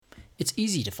It's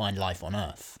easy to find life on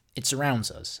Earth. It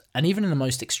surrounds us, and even in the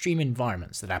most extreme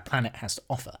environments that our planet has to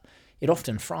offer, it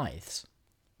often thrives.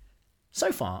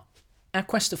 So far, our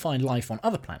quest to find life on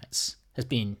other planets has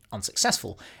been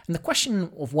unsuccessful, and the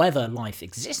question of whether life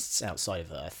exists outside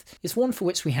of Earth is one for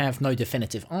which we have no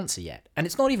definitive answer yet, and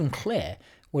it's not even clear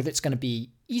whether it's going to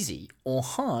be easy or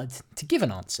hard to give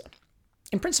an answer.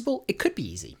 In principle, it could be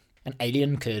easy. An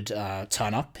alien could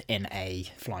turn up in a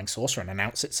flying saucer and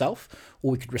announce itself,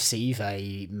 or we could receive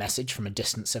a message from a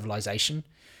distant civilization.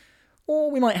 Or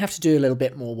we might have to do a little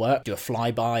bit more work, do a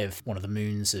flyby of one of the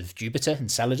moons of Jupiter,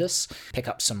 Enceladus, pick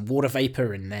up some water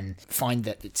vapour and then find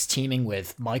that it's teeming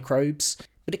with microbes.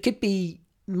 But it could be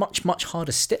much, much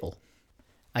harder still.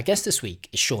 Our guest this week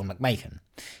is Sean McMahon.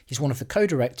 He's one of the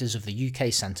co-directors of the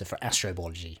UK Centre for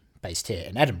Astrobiology, based here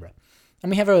in Edinburgh. And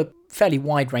we have a fairly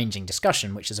wide-ranging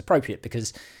discussion, which is appropriate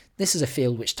because this is a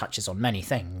field which touches on many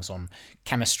things, on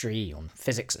chemistry, on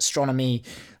physics, astronomy,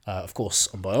 of course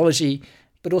on biology,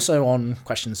 but also on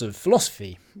questions of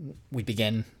philosophy. We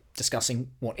begin discussing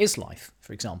what is life,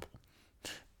 for example.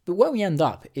 But where we end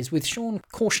up is with Sean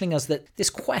cautioning us that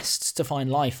this quest to find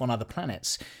life on other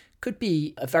planets could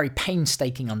be a very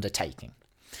painstaking undertaking.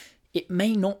 It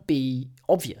may not be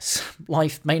obvious.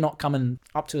 Life may not come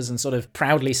up to us and sort of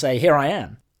proudly say, here I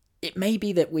am. It may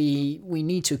be that we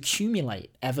need to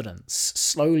accumulate evidence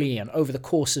slowly and over the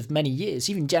course of many years,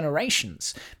 even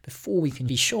generations, before we can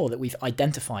be sure that we've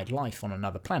identified life on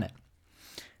another planet.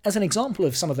 As an example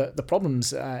of some of the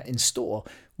problems in store,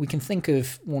 we can think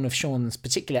of one of Sean's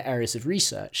particular areas of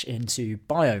research into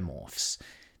biomorphs.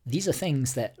 These are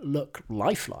things that look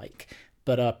lifelike,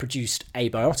 but are produced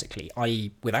abiotically,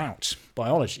 i.e. without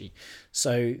biology.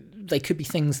 So they could be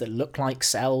things that look like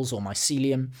cells or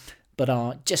mycelium, but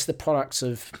are just the products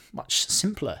of much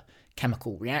simpler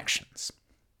chemical reactions.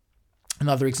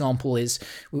 Another example is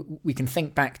we can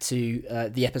think back to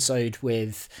the episode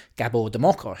with Gabor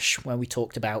Demokos, where we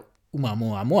talked about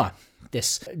Oumuamua,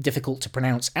 this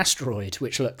difficult-to-pronounce asteroid,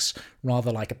 which looks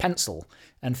rather like a pencil,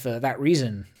 and for that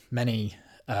reason, many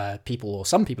people, or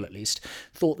some people at least,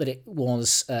 thought that it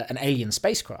was an alien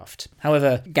spacecraft.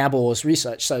 However, Gabor's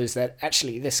research shows that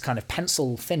actually this kind of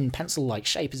thin pencil-like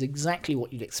shape is exactly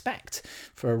what you'd expect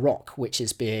for a rock which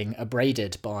is being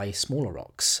abraded by smaller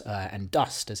rocks and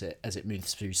dust as it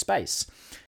moves through space.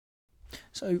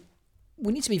 So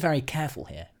we need to be very careful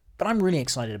here, but I'm really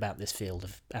excited about this field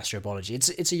of astrobiology.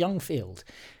 It's a young field,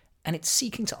 and it's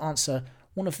seeking to answer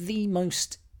one of the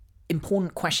most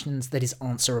important questions that is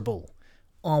answerable.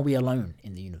 Are we alone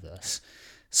in the universe?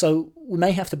 So we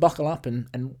may have to buckle up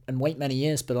and wait many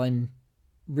years, but I'm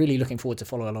really looking forward to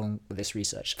follow along with this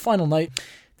research. Final note,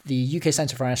 the UK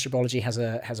Centre for Astrobiology has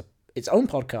its own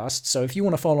podcast, so if you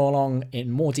want to follow along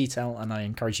in more detail, and I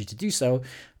encourage you to do so,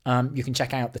 you can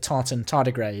check out the Tartan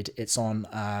Tardigrade. It's on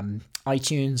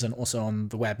iTunes and also on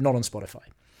the web, not on Spotify.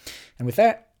 And with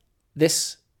that,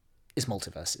 this is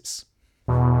Multiverses.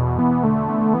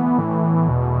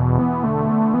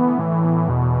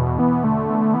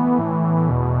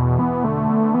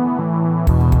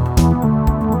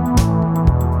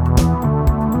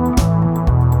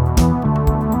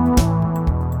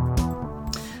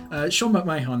 Sean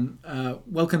McMahon,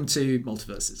 welcome to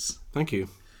Multiverses. Thank you.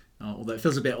 Although it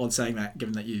feels a bit odd saying that,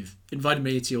 given that you've invited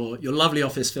me to your lovely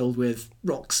office filled with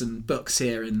rocks and books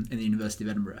here in the University of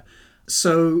Edinburgh.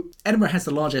 So Edinburgh has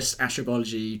the largest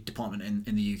astrobiology department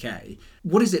in the UK.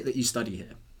 What is it that you study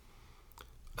here?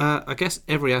 I guess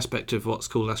every aspect of what's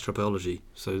called astrobiology,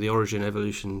 so the origin,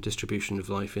 evolution, distribution of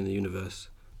life in the universe,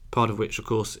 part of which, of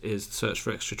course, is the search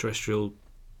for extraterrestrial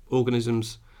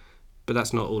organisms. But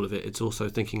that's not all of it. It's also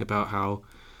thinking about how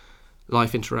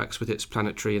life interacts with its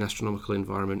planetary and astronomical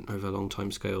environment over long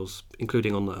time scales,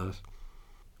 including on the Earth.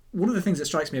 One of the things that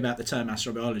strikes me about the term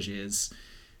astrobiology is,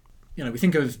 we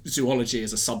think of zoology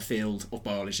as a subfield of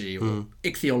biology, or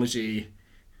ichthyology.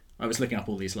 I was looking up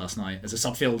all these last night as a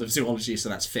subfield of zoology, so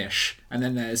that's fish. And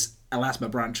then there's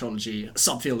elasmobranchology, a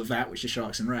subfield of that, which is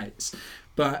sharks and rays.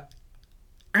 But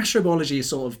astrobiology is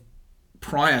sort of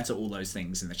prior to all those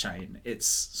things in the chain. It's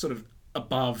sort of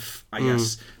above, I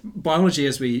guess. Biology,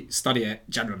 as we study it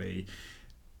generally,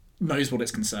 knows what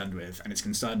it's concerned with, and it's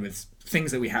concerned with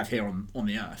things that we have here on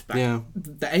the Earth. But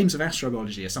the aims of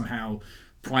astrobiology are somehow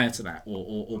prior to that,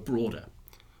 or broader.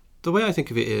 The way I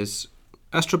think of it is,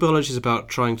 astrobiology is about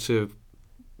trying to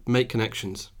make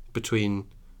connections between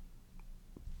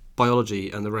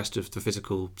biology and the rest of the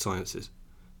physical sciences,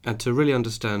 and to really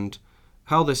understand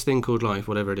how this thing called life,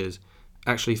 whatever it is,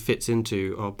 actually fits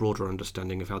into our broader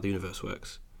understanding of how the universe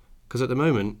works. Because at the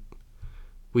moment,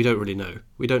 we don't really know.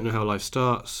 We don't know how life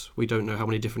starts. We don't know how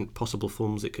many different possible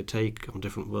forms it could take on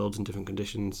different worlds and different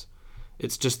conditions.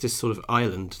 It's just this sort of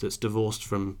island that's divorced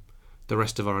from the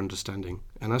rest of our understanding.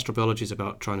 And astrobiology is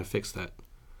about trying to fix that.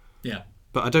 Yeah.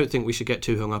 But I don't think we should get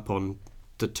too hung up on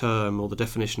the term or the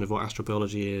definition of what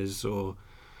astrobiology is, or,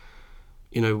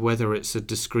 whether it's a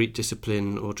discrete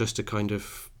discipline or just a kind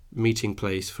of meeting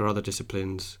place for other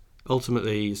disciplines.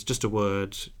 Ultimately, it's just a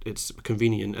word. It's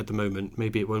convenient at the moment.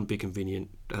 Maybe it won't be convenient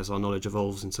as our knowledge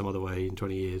evolves in some other way in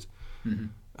 20 years.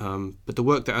 Mm-hmm. But the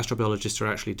work that astrobiologists are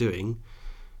actually doing,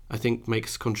 I think,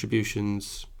 makes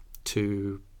contributions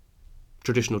to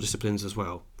traditional disciplines as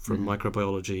well, from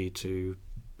microbiology to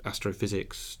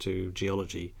astrophysics to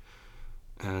geology.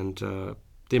 And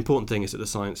the important thing is that the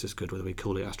science is good, whether we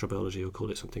call it astrobiology or call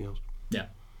it something else. Yeah.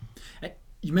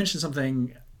 You mentioned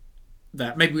something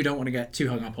that maybe we don't want to get too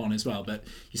hung up on as well, but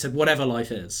you said whatever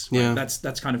life is. Right? Yeah.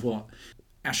 That's kind of what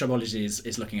astrobiology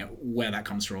is looking at, where that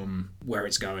comes from, where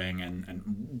it's going,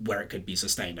 and where it could be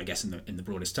sustained, I guess, in the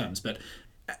broadest terms. But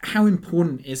how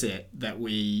important is it that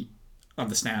we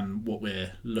understand what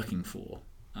we're looking for?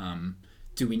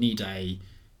 Do we need a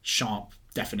sharp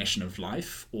definition of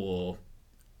life, or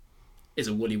is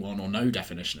a woolly one or no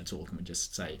definition at all? Can we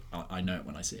just say, I know it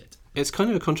when I see it? It's kind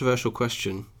of a controversial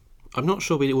question. I'm not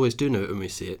sure we always do know it when we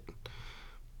see it.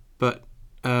 But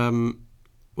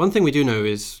one thing we do know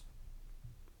is,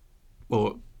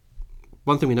 or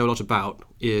one thing we know a lot about,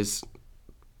 is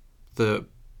the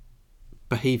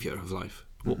behaviour of life,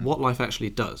 what life actually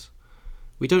does.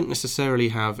 We don't necessarily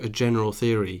have a general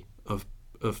theory of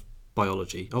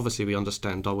biology. Obviously, we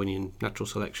understand Darwinian natural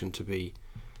selection to be,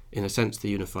 in a sense, the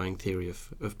unifying theory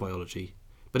of biology.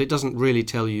 But it doesn't really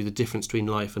tell you the difference between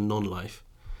life and non-life.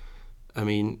 I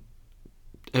mean,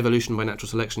 evolution by natural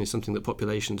selection is something that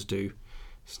populations do.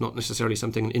 It's not necessarily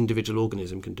something an individual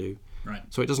organism can do. Right.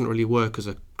 So it doesn't really work as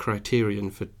a criterion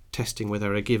for testing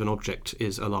whether a given object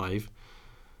is alive.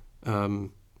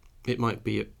 It might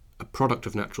be a product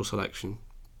of natural selection,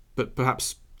 but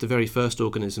perhaps the very first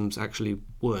organisms actually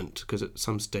weren't, because at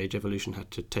some stage evolution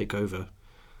had to take over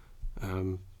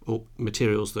or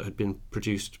materials that had been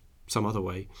produced some other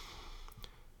way.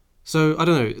 So, I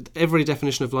don't know, every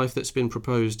definition of life that's been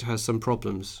proposed has some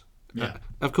problems. Yeah.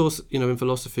 Of course, in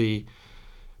philosophy,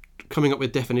 coming up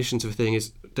with definitions for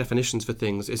things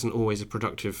isn't always a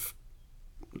productive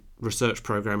research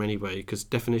program anyway, because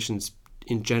definitions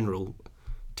in general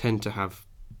tend to have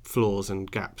flaws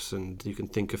and gaps, and you can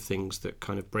think of things that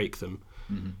kind of break them.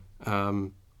 Mm-hmm.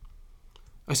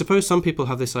 I suppose some people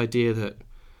have this idea that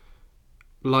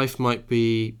life might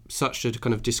be such a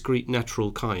kind of discrete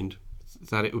natural kind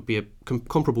that it would be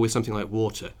comparable with something like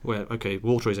water, where, okay,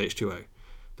 water is H2O.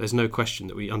 There's no question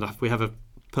that we have a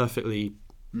perfectly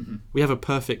we have a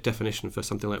perfect definition for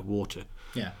something like water.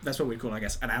 Yeah, that's what we call, I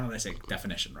guess, an analytic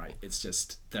definition, right? It's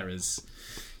just, there is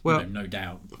no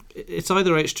doubt. It's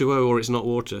either H2O or it's not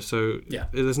water, so yeah.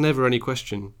 There's never any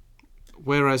question.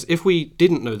 Whereas if we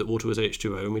didn't know that water was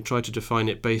H2O and we tried to define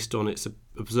it based on its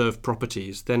observed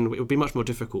properties, then it would be much more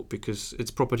difficult, because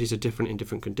its properties are different in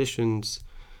different conditions.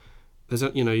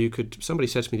 Somebody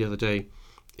said to me the other day,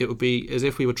 it would be as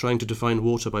if we were trying to define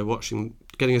water by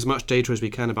getting as much data as we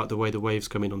can about the way the waves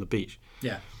come in on the beach.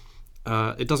 Yeah.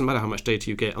 It doesn't matter how much data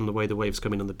you get on the way the waves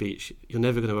come in on the beach. You're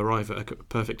never going to arrive at a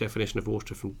perfect definition of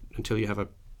water until you have a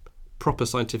proper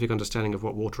scientific understanding of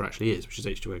what water actually is, which is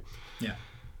H2O. Yeah.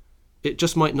 It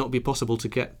just might not be possible to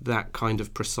get that kind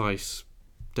of precise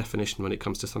definition when it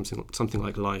comes to something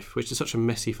like life, which is such a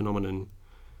messy phenomenon,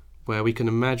 where we can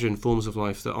imagine forms of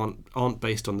life that aren't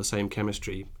based on the same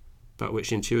chemistry, but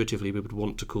which intuitively we would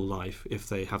want to call life if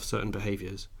they have certain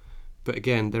behaviours. But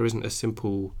again, there isn't a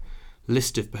simple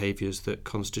list of behaviours that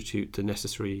constitute the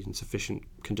necessary and sufficient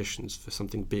conditions for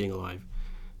something being alive.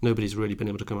 Nobody's really been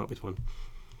able to come up with one.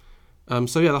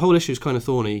 The whole issue is kind of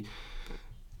thorny.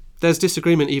 There's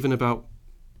disagreement even about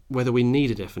whether we need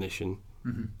a definition.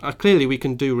 Mm-hmm. Clearly, we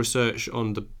can do research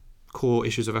on the core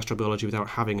issues of astrobiology without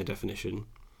having a definition.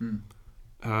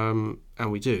 And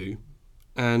we do.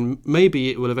 And maybe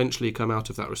it will eventually come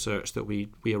out of that research that we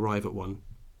arrive at one.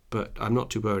 But I'm not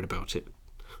too worried about it.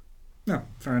 No,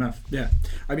 fair enough. Yeah.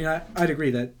 I mean, I'd agree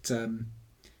that,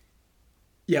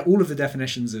 all of the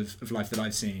definitions of life that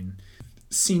I've seen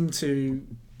seem to,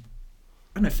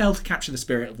 fail to capture the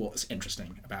spirit of what's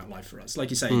interesting about life for us. Like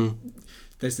you say,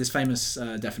 there's this famous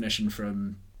definition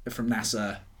from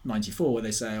NASA 94 where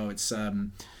they say, it's a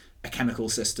chemical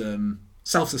system,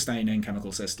 self-sustaining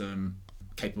chemical system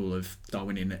capable of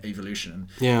Darwinian evolution.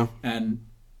 Yeah. And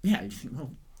you think,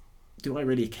 well, do I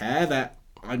really care that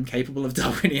I'm capable of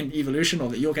Darwinian evolution, or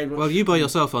that you're capable? Well, you by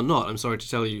yourself are not, I'm sorry to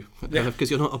tell you, because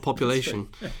you're not a population.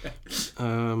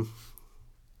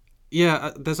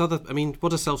 Yeah, there's other... I mean,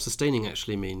 what does self-sustaining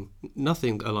actually mean?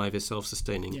 Nothing alive is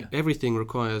self-sustaining. Yeah. Everything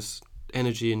requires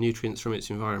energy and nutrients from its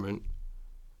environment.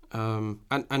 And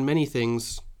many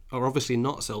things are obviously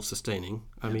not self-sustaining.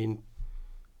 I mean,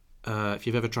 if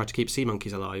you've ever tried to keep sea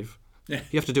monkeys alive, you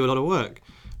have to do a lot of work.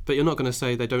 But you're not going to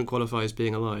say they don't qualify as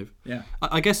being alive. Yeah.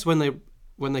 I guess when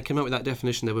they came up with that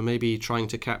definition, they were maybe trying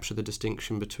to capture the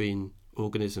distinction between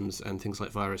organisms and things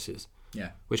like viruses.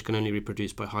 Yeah. Which can only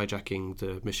reproduce by hijacking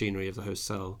the machinery of the host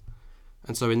cell.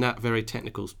 And so in that very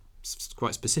technical,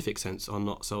 quite specific sense, are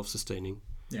not self-sustaining.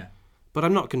 Yeah. But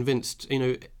I'm not convinced,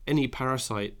 any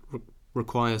parasite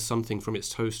requires something from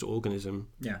its host organism.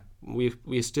 Yeah.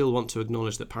 We still want to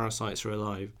acknowledge that parasites are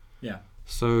alive. Yeah.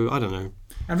 So, I don't know.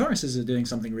 And viruses are doing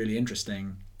something really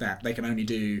interesting that they can only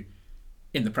do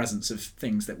in the presence of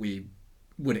things that we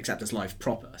would accept as life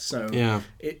proper. So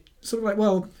it sort of like,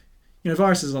 well...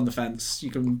 viruses on the fence, you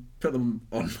can put them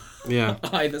on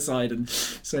either side, and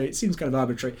so it seems kind of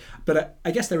arbitrary. But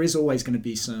I guess there is always going to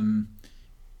be some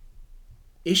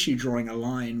issue drawing a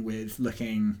line with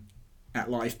looking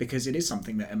at life, because it is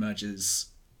something that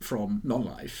emerges from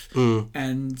non-life.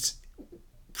 And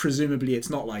presumably it's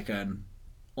not like an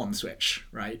on switch,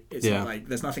 right? It's not like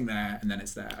there's nothing there and then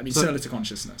it's there. I mean, similar to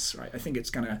consciousness, right? I think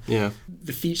it's going to...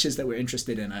 The features that we're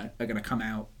interested in are going to come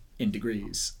out in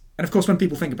degrees. And of course, when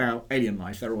people think about alien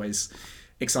life, they're always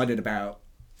excited about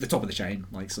the top of the chain,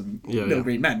 like some little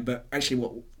green men. But actually,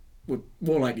 what we're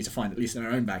more likely to find, at least in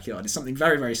our own backyard, is something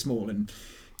very, very small. And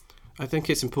I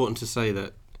think it's important to say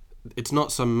that it's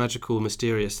not some magical,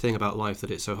 mysterious thing about life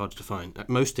that it's so hard to define.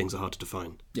 Most things are hard to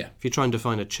define. Yeah. If you try and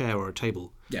define a chair or a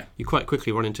table, you quite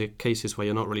quickly run into cases where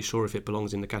you're not really sure if it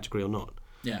belongs in the category or not.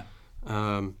 Yeah.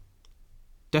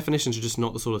 Definitions are just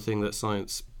not the sort of thing that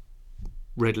science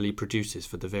readily produces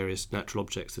for the various natural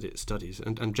objects that it studies,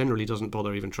 and generally doesn't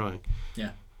bother even trying.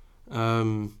 Yeah.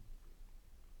 I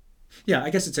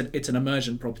guess it's an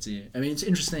emergent property. I mean, it's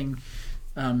interesting.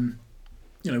 One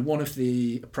of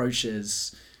the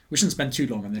approaches, we shouldn't spend too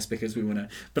long on this because we want to,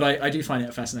 but I do find it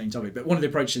a fascinating topic. But one of the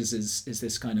approaches is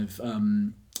this kind of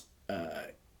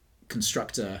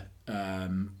constructor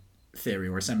theory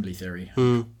or assembly theory,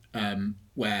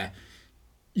 where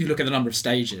you look at the number of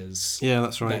stages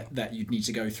that's right. that you'd need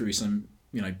to go through, some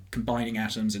combining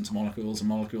atoms into molecules and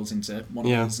molecules into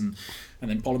monomers and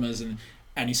then polymers,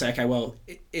 and you say, okay, well,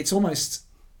 it's almost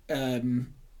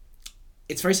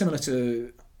it's very similar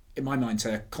to, in my mind,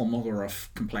 to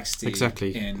Kolmogorov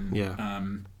complexity in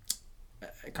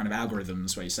kind of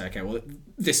algorithms, where you say, okay, well,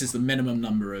 this is the minimum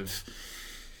number of,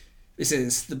 this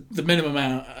is the minimum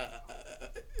amount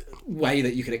way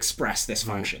that you could express this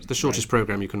function. The shortest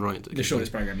program you can write. The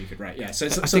shortest program you could write, So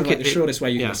it's sort of like the shortest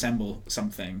way you can assemble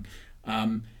something.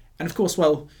 And of course,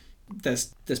 well,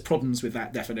 there's problems with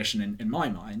that definition in my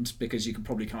mind, because you can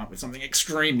probably come up with something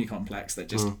extremely complex that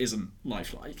just isn't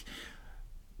lifelike.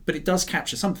 But it does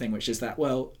capture something, which is that,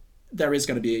 well, there is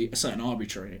going to be a certain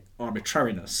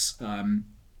arbitrariness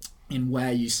in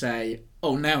where you say,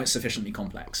 oh, now it's sufficiently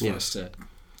complex for us to...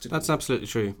 That's absolutely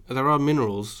true. There are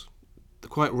minerals, the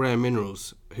quite rare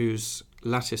minerals, whose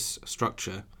lattice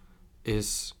structure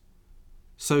is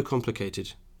so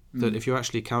complicated that if you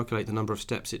actually calculate the number of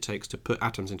steps it takes to put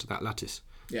atoms into that lattice,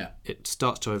 it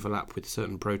starts to overlap with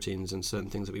certain proteins and certain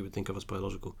things that we would think of as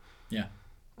biological.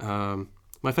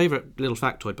 My favourite little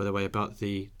factoid, by the way, about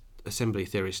the assembly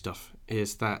theory stuff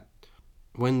is that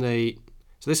when they...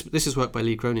 So this is work by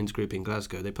Lee Cronin's group in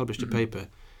Glasgow. They published a paper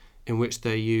in which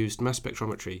they used mass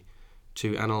spectrometry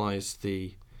to analyse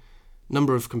the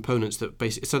number of components that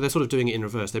basically... So they're sort of doing it in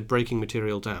reverse. They're breaking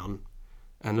material down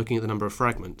and looking at the number of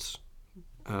fragments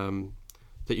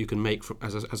that you can make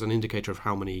as an indicator of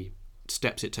how many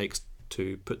steps it takes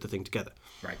to put the thing together.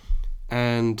 Right.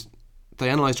 And they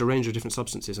analysed a range of different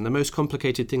substances, and the most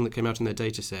complicated thing that came out in their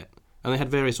data set, and they had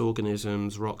various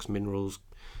organisms, rocks, minerals,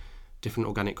 different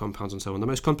organic compounds and so on. The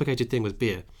most complicated thing was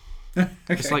beer. Okay.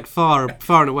 It's like far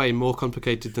and away more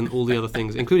complicated than all the other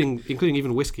things, including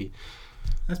even whiskey.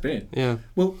 That's brilliant. Yeah.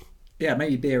 Well, yeah,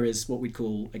 maybe beer is what we'd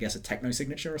call, I guess, a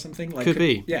techno-signature or something. Like could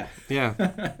be. Yeah.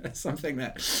 Yeah. Something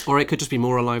that... Or it could just be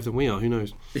more alive than we are, who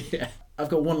knows? Yeah. I've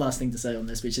got one last thing to say on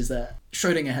this, which is that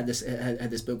Schrödinger had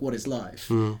this book, What is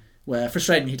Life? Where,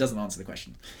 frustratingly, he doesn't answer the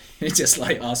question. He just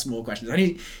asks more questions.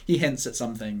 And he hints at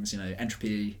some things,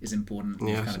 entropy is important.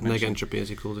 Yeah, kind of neg-entropy, as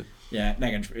he called it. Yeah,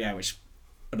 neg-entropy, which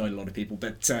annoyed a lot of people.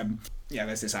 But,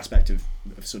 there's this aspect of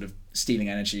sort of stealing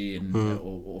energy and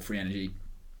or free energy.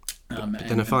 But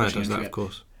then a fire does that, of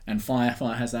course. And fire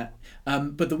has that.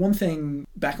 But the one thing,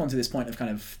 back onto this point of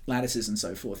kind of lattices and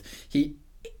so forth, he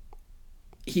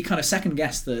kind of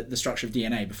second-guessed the structure of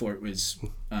DNA before it was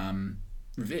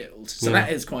revealed. So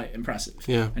that is quite impressive.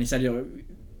 Yeah. And he said,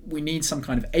 we need some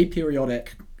kind of aperiodic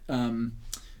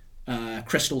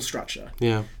crystal structure.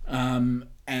 Yeah.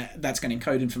 That's going to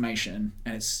encode information,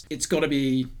 and it's got to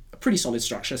be a pretty solid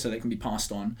structure so that it can be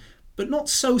passed on, but not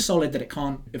so solid that it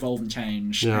can't evolve and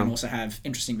change, and also have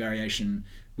interesting variation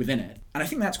within it. And I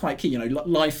think that's quite key.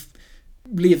 Life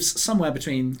lives somewhere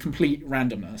between complete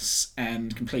randomness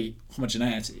and complete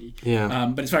homogeneity.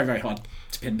 Yeah. But it's very, very hard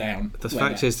to pin down. The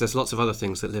fact is, there's lots of other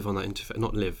things that live on that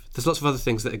interface. There's lots of other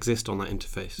things that exist on that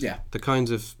interface. Yeah. The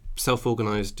kinds of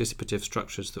self-organised dissipative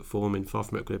structures that form in far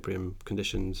from equilibrium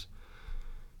conditions.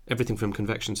 Everything from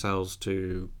convection cells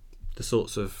to the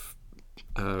sorts of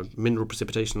mineral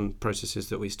precipitation processes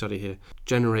that we study here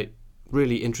generate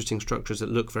really interesting structures that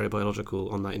look very biological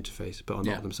on that interface, but are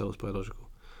not themselves biological.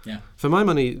 Yeah. For my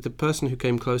money, the person who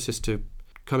came closest to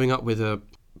coming up with a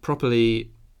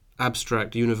properly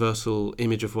abstract, universal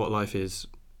image of what life is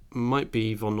might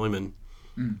be von Neumann.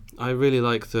 I really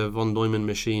like the von Neumann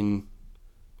machine,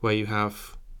 where you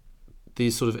have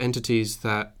these sort of entities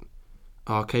that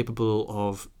are capable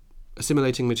of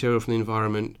assimilating material from the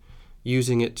environment,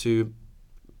 using it to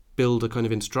build a kind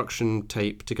of instruction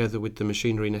tape together with the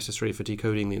machinery necessary for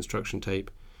decoding the instruction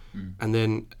tape, and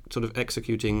then sort of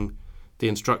executing the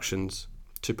instructions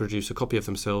to produce a copy of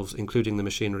themselves, including the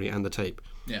machinery and the tape.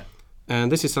 Yeah.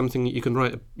 And this is something you can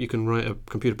write a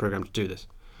computer program to do this.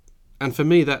 And for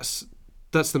me, that's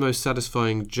the most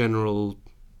satisfying general.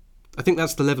 I think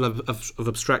that's the level of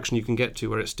abstraction you can get to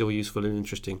where it's still useful and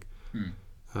interesting.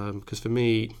 Because for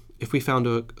me, if we found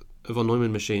a von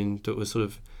Neumann machine that was sort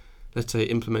of, let's say,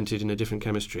 implemented in a different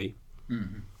chemistry,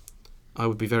 I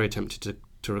would be very tempted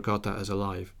to regard that as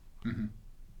alive.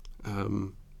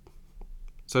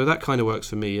 So that kind of works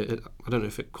for me. I don't know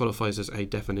if it qualifies as a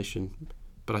definition,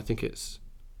 but I think it's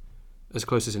as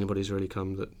close as anybody's really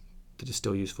come that is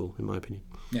still useful, in my opinion.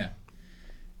 Yeah.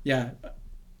 Yeah.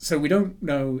 So we don't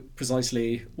know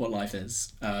precisely what life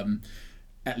is,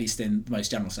 at least in the most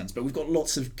general sense, but we've got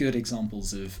lots of good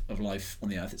examples of life on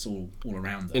the Earth. It's all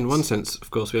around us. In one sense,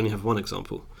 of course, we only have one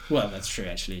example. Well, that's true,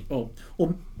 actually. Or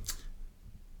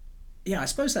yeah, I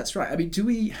suppose that's right. I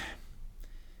mean,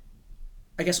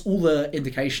 I guess all the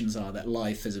indications are that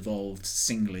life has evolved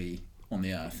singly on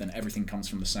the Earth, and everything comes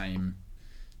from the same,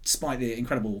 despite the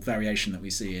incredible variation that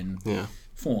we see in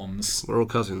forms. We're all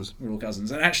cousins.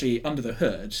 And actually, under the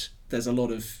hood, there's a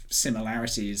lot of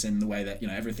similarities in the way that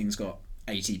everything's got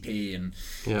ATP, and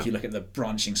if you look at the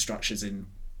branching structures in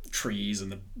trees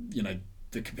and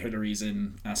the capillaries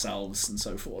in ourselves and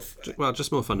so forth. Well,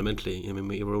 just more fundamentally, I mean,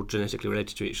 we're all genetically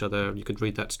related to each other. You could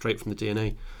read that straight from the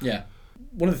DNA. Yeah.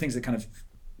 One of the things that kind of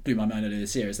blew my mind earlier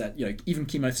this year is that even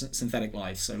chemosynthetic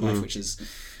life, so life which is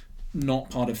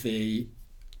not part of the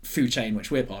food chain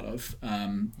which we're part of,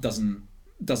 doesn't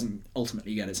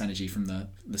ultimately get its energy from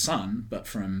the sun, but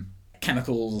from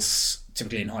chemicals,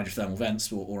 typically in hydrothermal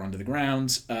vents or under the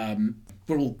ground.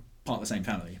 We're all part of the same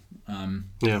family.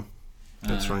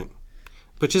 That's right.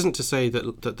 Which isn't to say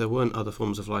that there weren't other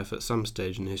forms of life at some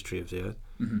stage in the history of the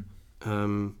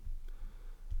Earth.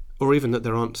 Or even that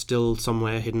there aren't still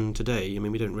somewhere hidden today. I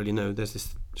mean, we don't really know. There's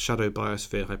this shadow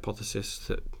biosphere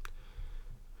hypothesis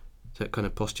that kind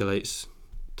of postulates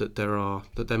that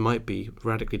there might be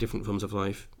radically different forms of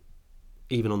life,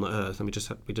 even on the Earth, and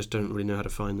we just don't really know how to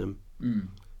find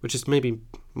them. Which is maybe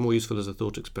more useful as a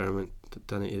thought experiment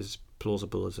than it is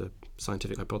plausible as a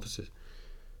scientific hypothesis.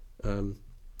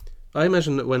 I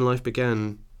imagine that when life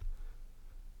began,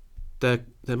 there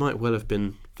might well have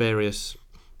been various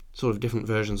sort of different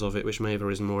versions of it which may have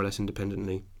arisen more or less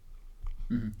independently.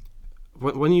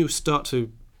 When you start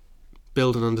to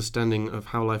build an understanding of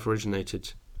how life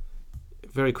originated,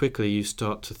 very quickly you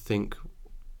start to think,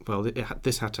 well,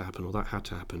 this had to happen or that had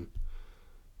to happen.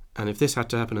 And if this had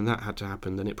to happen and that had to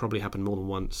happen, then it probably happened more than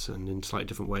once and in slightly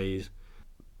different ways.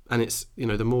 And it's,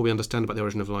 the more we understand about the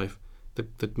origin of life,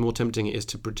 the more tempting it is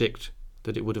to predict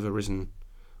that it would have arisen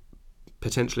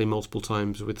potentially multiple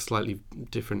times with slightly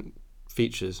different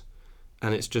features.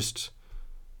 And it's just,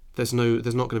 there's not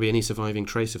going to be any surviving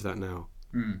trace of that now.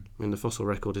 I mean, the fossil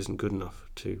record isn't good enough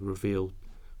to reveal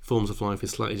forms of life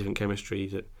with slightly different chemistry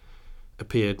that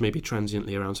appeared maybe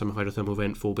transiently around some hydrothermal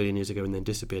vent 4 billion years ago and then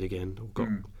disappeared again,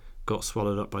 or got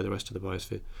swallowed up by the rest of the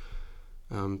biosphere.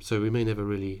 So we may never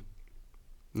really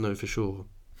know for sure.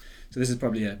 So this is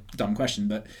probably a dumb question,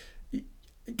 but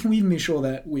can we even be sure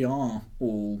that we are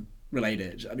all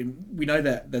related? I mean, we know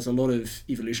that there's a lot of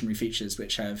evolutionary features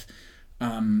which have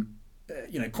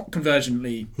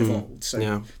convergently evolved.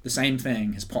 So the same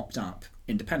thing has popped up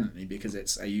independently because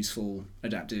it's a useful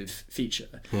adaptive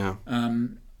feature. Yeah.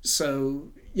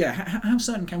 So, how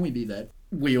certain can we be that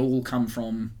we all come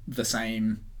from the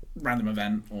same random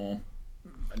event, or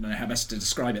I don't know how best to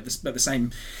describe it, but the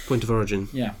same point of origin.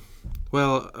 Yeah.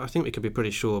 Well, I think we could be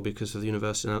pretty sure because of the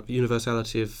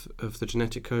universality of the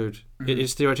genetic code. Mm-hmm. It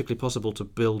is theoretically possible to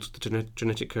build the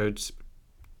genetic codes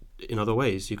in other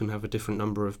ways. You can have a different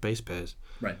number of base pairs,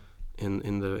 right,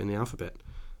 in the alphabet,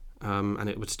 and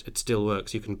it still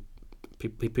works. You can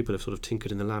people have sort of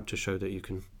tinkered in the lab to show that you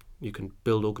can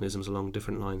build organisms along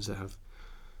different lines that have,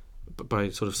 by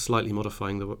sort of slightly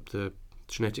modifying the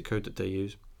genetic code that they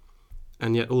use,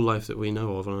 and yet all life that we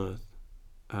know of on Earth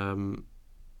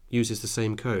uses the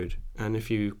same code. And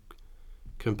if you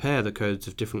compare the codes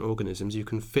of different organisms, you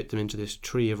can fit them into this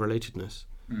tree of relatedness,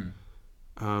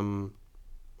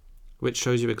 which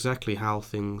shows you exactly how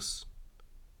things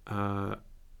are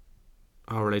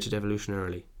related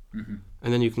evolutionarily. Mm-hmm.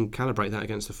 And then you can calibrate that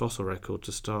against the fossil record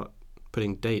to start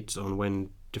putting dates on when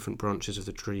different branches of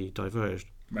the tree diverged.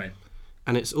 Right.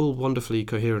 And it's all wonderfully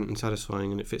coherent and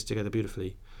satisfying, and it fits together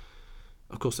beautifully.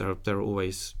 Of course, there are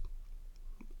always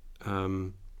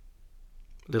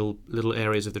little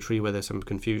areas of the tree where there's some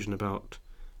confusion about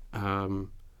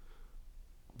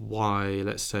why,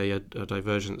 let's say, a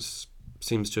divergence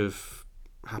seems to have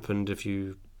happened if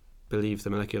you believe the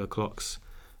molecular clocks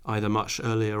either much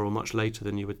earlier or much later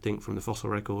than you would think from the fossil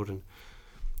record. And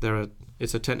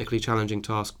it's a technically challenging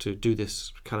task to do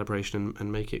this calibration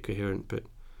and make it coherent,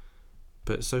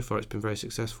 but so far it's been very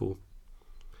successful.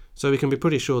 So we can be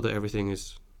pretty sure that everything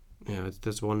is,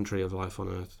 there's one tree of life on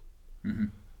Earth.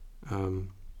 Mm-hmm.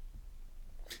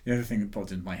 The other thing that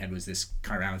popped into my head was this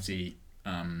chirality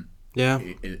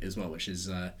as well, which is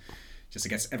just, I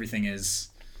guess, everything is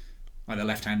either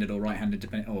left-handed or right-handed,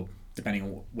 depending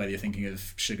on whether you're thinking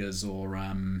of sugars or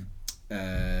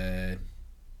amino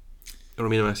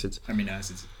acids. Amino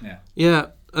acids, yeah. Yeah,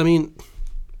 I mean,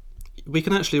 we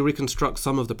can actually reconstruct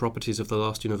some of the properties of the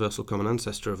last universal common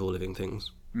ancestor of all living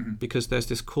things, because there's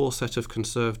this core set of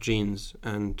conserved genes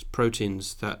and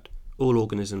proteins that all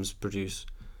organisms produce,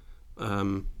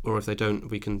 or if they don't,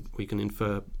 we can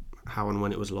infer how and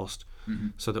when it was lost,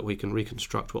 so that we can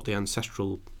reconstruct what the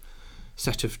ancestral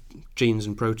set of genes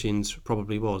and proteins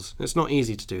probably was. It's not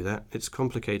easy to do that. It's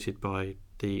complicated by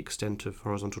the extent of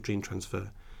horizontal gene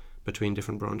transfer between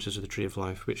different branches of the tree of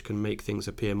life, which can make things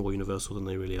appear more universal than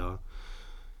they really are.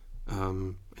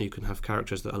 You can have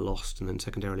characters that are lost and then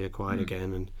secondarily acquired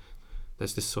again, and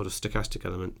there's this sort of stochastic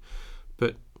element.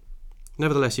 But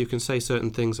nevertheless, you can say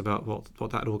certain things about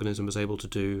what that organism was able to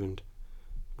do and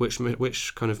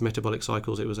which kind of metabolic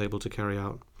cycles it was able to carry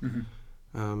out.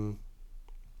 And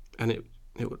it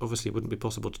obviously wouldn't be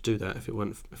possible to do that if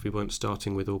we weren't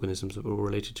starting with organisms that were all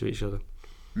related to each other.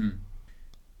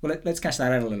 Well, let's catch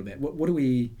that out a little bit. What do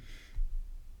we,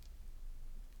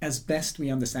 as best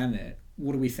we understand it,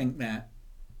 what do we think that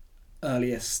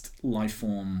earliest life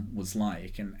form was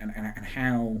like, and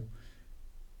how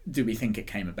do we think it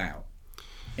came about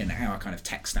in our kind of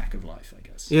tech stack of life, I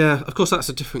guess? Yeah, of course, that's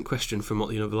a different question from what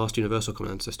the last universal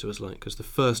common ancestor was like, because the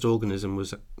first organism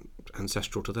was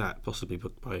ancestral to that, possibly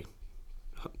by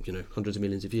hundreds of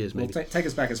millions of years, maybe. Well, take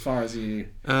us back as far as you...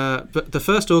 But the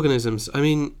first organisms, I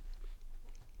mean,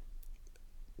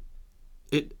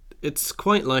 it's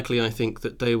quite likely, I think,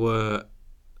 that they were...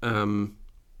 they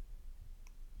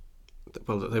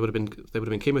would have been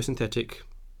chemosynthetic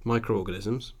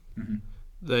microorganisms.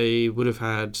 They would have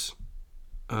had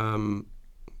a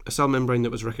cell membrane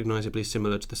that was recognisably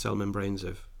similar to the cell membranes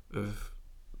of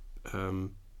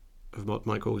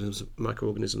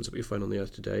microorganisms that we find on the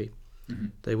Earth today.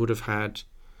 They would have had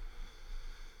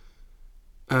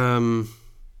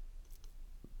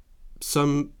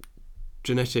some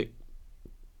genetic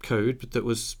code that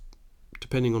was,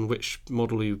 depending on which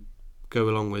model you go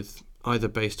along with, either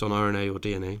based on RNA or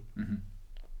DNA.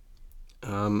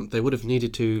 They would have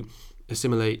needed to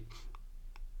assimilate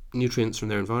nutrients from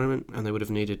their environment, and they would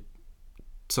have needed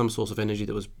some source of energy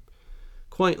that was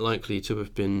quite likely to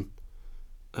have been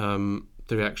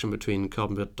the reaction between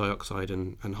carbon dioxide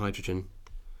and hydrogen,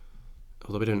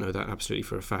 although we don't know that absolutely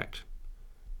for a fact.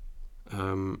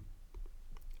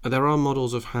 There are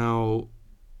models of how,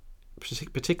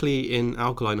 particularly in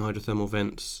alkaline hydrothermal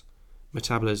vents,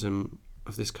 metabolism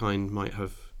of this kind might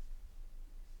have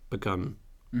begun.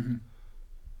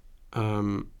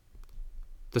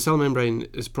 The cell membrane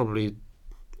is probably,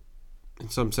 in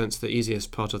some sense, the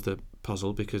easiest part of the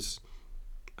puzzle, because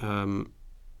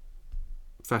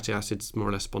fatty acids more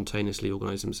or less spontaneously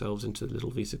organise themselves into little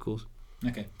vesicles.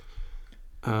 Okay.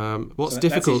 What's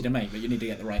difficult? That's easy to make, but you need to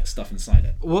get the right stuff inside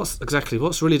it.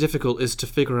 What's really difficult is to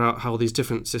figure out how these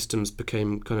different systems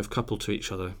became kind of coupled to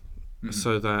each other,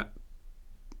 so that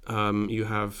you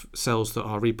have cells that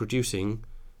are reproducing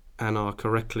and are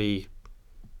correctly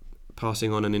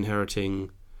passing on and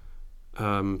inheriting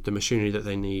the machinery that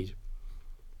they need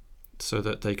so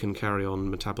that they can carry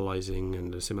on metabolizing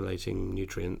and assimilating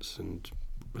nutrients and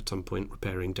at some point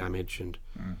repairing damage. And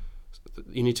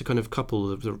you need to kind of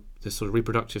couple this sort of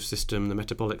reproductive system, the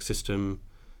metabolic system,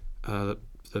 the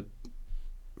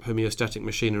homeostatic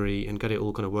machinery, and get it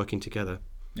all kind of working together.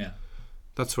 Yeah.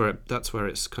 That's where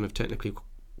it's kind of technically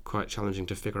quite challenging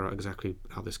to figure out exactly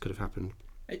how this could have happened.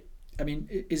 I mean,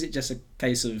 is it just a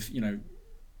case of,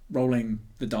 rolling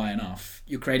the die enough?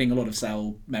 You're creating a lot of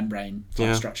cell membrane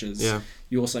type structures. Yeah.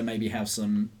 You also maybe have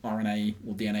some RNA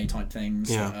or DNA type things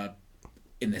that are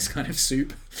in this kind of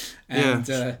soup. And,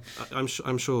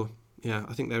 I'm sure. Yeah,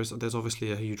 I think there's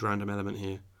obviously a huge random element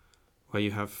here, where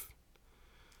you have.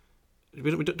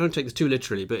 We don't take this too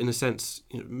literally, but in a sense,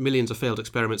 millions of failed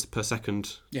experiments per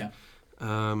second. Yeah.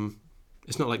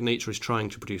 It's not like nature is trying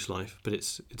to produce life, but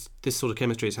it's this sort of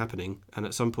chemistry is happening, and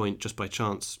at some point, just by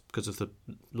chance, because of the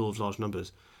law of large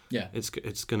numbers, it's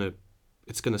gonna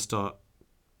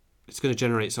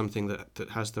generate something that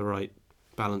has the right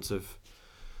balance of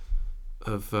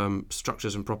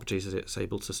structures and properties that it's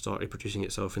able to start reproducing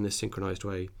itself in this synchronized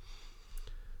way.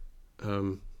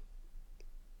 And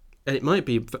it might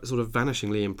be sort of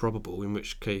vanishingly improbable, in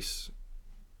which case.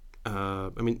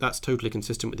 That's totally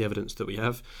consistent with the evidence that we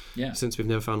have, since we've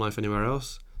never found life anywhere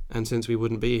else, and since we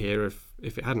wouldn't be here if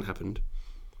it hadn't happened.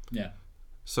 Yeah.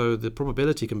 So the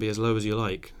probability can be as low as you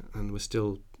like, and we're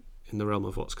still in the realm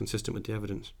of what's consistent with the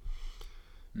evidence.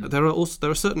 There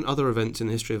are certain other events in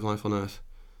the history of life on Earth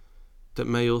that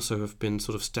may also have been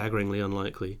sort of staggeringly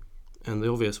unlikely, and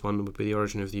the obvious one would be the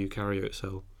origin of the eukaryote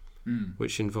cell,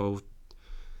 which involved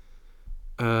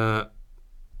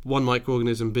one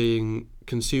microorganism being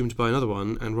consumed by another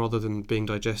one, and rather than being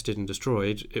digested and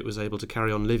destroyed, it was able to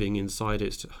carry on living inside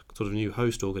its sort of new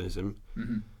host organism,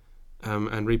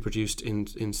 and reproduced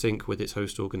in sync with its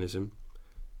host organism,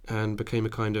 and became a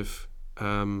kind of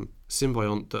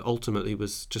symbiont that ultimately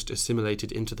was just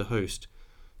assimilated into the host,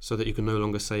 so that you can no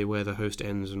longer say where the host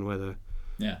ends and where the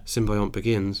symbiont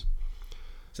begins.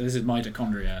 So this is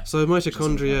mitochondria. So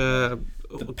mitochondria,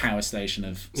 the power station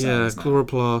of cells.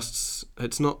 Chloroplasts.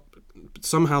 It's not.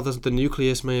 Somehow the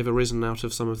nucleus may have arisen out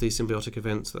of some of these symbiotic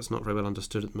events. That's not very well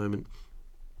understood at the moment.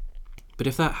 But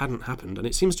if that hadn't happened, and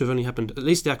it seems to have only happened, at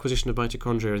least the acquisition of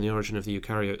mitochondria and the origin of the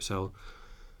eukaryote cell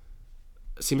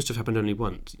seems to have happened only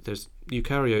once.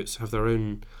 Eukaryotes have their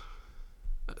own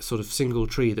sort of single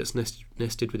tree that's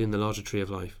nested within the larger tree of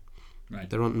life. Right.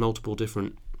 There aren't multiple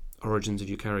different origins of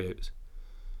eukaryotes.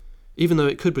 Even though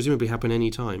it could presumably happen any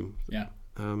time. Yeah.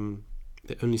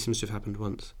 It only seems to have happened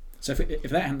once. So if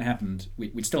that hadn't happened,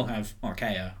 we'd still have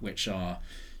archaea, which are,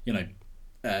 in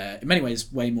many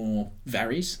ways way more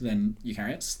varied than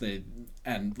eukaryotes.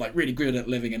 And really good at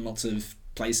living in lots of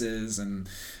places and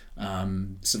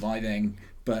surviving,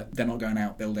 but they're not going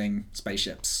out building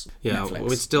spaceships. Yeah,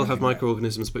 we'd still have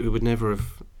microorganisms, but we would never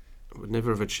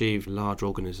have achieved large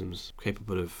organisms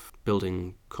capable of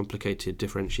building complicated,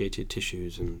 differentiated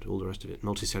tissues and all the rest of it,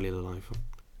 multicellular life.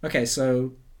 Okay,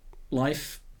 so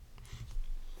life,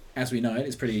 as we know it,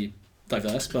 is pretty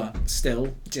diverse, but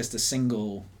still just a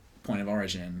single point of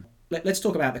origin. Let's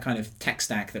talk about the kind of tech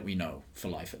stack that we know for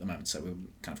life at the moment. So we're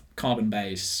kind of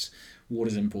carbon-based,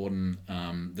 water's important,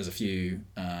 there's a few,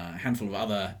 handful of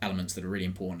other elements that are really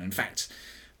important. In fact,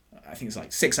 I think it's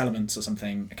like 6 elements or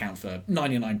something account for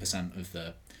 99% of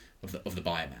the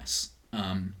biomass.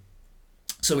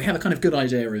 So we have a kind of good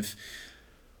idea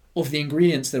of the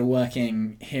ingredients that are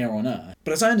working here on Earth.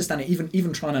 But as I understand it,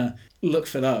 even trying to look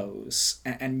for those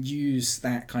and use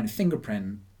that kind of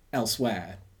fingerprint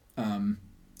elsewhere,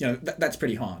 that's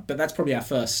pretty hard. But that's probably our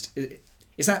first.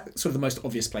 Is that sort of the most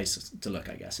obvious place to look,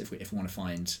 I guess, if we want to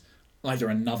find either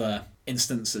another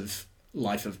instance of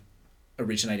life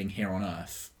originating here on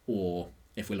Earth, or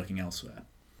if we're looking elsewhere?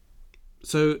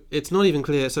 So it's not even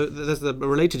clear. So there's a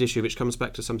related issue which comes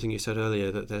back to something you said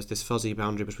earlier, that there's this fuzzy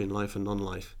boundary between life and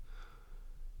non-life.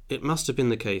 It must have been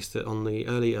the case that on the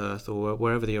early Earth, or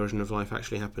wherever the origin of life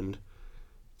actually happened,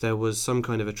 there was some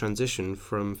kind of a transition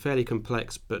from fairly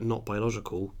complex but not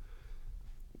biological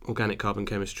organic carbon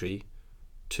chemistry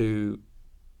to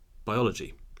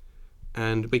biology.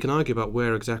 And we can argue about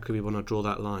where exactly we want to draw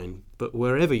that line, but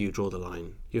wherever you draw the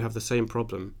line, you have the same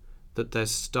problem, that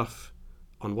there's stuff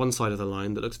on one side of the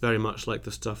line that looks very much like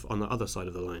the stuff on the other side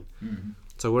of the line. Mm-hmm.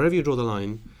 So wherever you draw the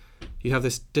line, you have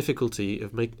this difficulty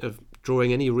of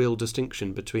drawing any real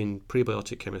distinction between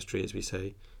prebiotic chemistry, as we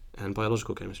say, and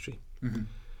biological chemistry. Mm-hmm.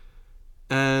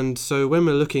 And so when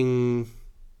we're looking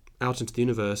out into the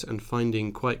universe and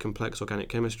finding quite complex organic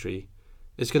chemistry,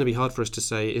 it's going to be hard for us to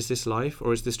say, is this life,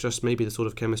 or is this just maybe the sort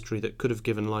of chemistry that could have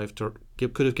given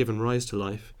rise to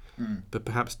life, but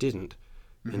perhaps didn't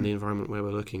in the environment where we're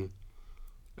looking.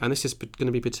 And this is going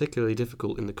to be particularly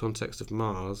difficult in the context of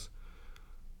Mars,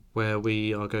 where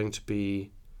we are going to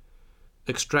be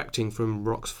extracting from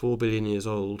rocks 4 billion years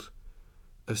old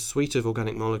a suite of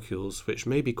organic molecules which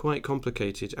may be quite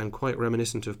complicated and quite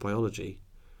reminiscent of biology.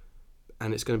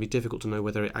 And it's going to be difficult to know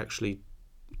whether it actually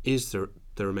is the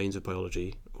remains of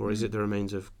biology, or is it the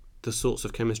remains of the sorts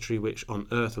of chemistry which on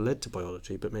Earth led to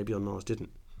biology, but maybe on Mars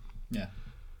didn't. Yeah.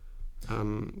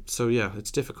 So yeah,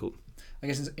 it's difficult. I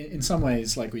guess in some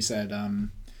ways, like we said,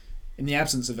 in the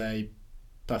absence of a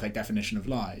perfect definition of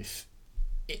life,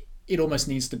 it almost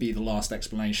needs to be the last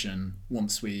explanation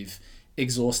once we've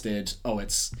exhausted,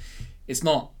 it's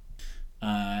not,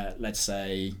 let's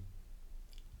say,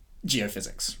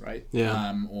 geophysics, right?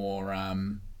 Yeah. Or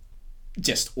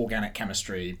just organic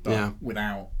chemistry, but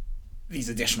without these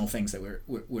additional things that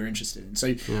we're interested in.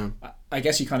 So I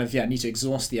guess you kind of need to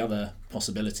exhaust the other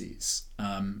possibilities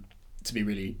to be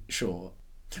really sure.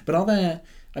 But are there,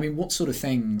 what sort of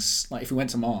things, like if we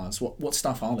went to Mars, what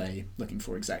stuff are they looking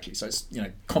for exactly? So it's,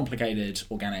 complicated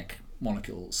organic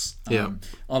molecules.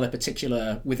 Are there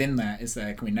particular, within that,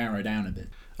 can we narrow down a bit?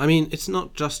 It's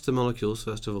not just the molecules,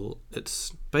 first of all.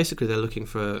 It's basically they're looking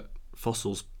for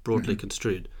fossils broadly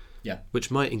construed,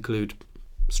 which might include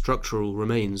structural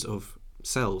remains of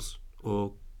cells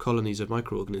or colonies of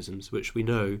microorganisms, which we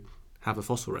know have a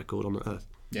fossil record on the Earth.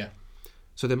 Yeah.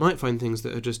 So they might find things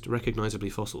that are just recognisably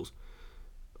fossils,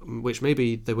 which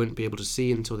maybe they won't be able to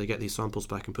see until they get these samples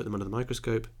back and put them under the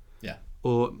microscope. Yeah.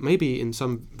 Or maybe in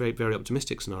some very, very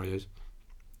optimistic scenarios,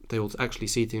 they will actually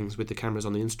see things with the cameras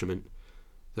on the instrument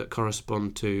that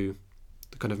correspond to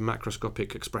the kind of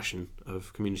macroscopic expression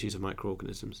of communities of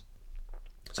microorganisms.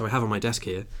 So I have on my desk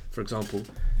here, for example,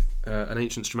 an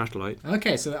ancient stromatolite.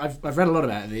 Okay, so I've read a lot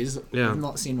about these. Yeah. I've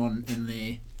not seen one in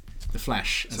the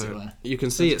flesh, as it were. You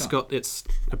can see it's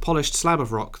a polished slab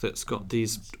of rock that's got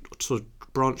these sort of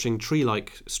branching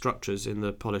tree-like structures in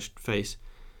the polished face,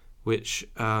 which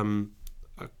are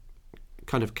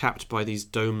kind of capped by these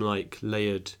dome-like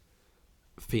layered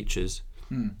features.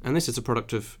 And this is a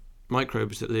product of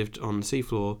microbes that lived on the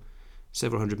seafloor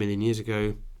several hundred million years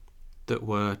ago that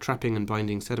were trapping and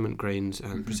binding sediment grains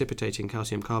and precipitating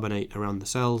calcium carbonate around the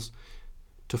cells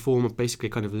to form basically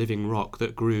a kind of living rock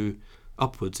that grew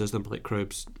upwards as the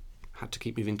microbes had to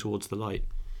keep moving towards the light.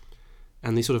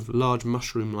 And these sort of large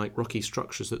mushroom-like rocky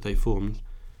structures that they formed,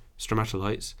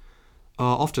 stromatolites,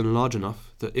 are often large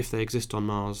enough that if they exist on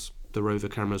Mars, the rover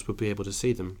cameras would be able to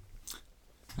see them.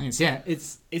 Thanks. Yeah,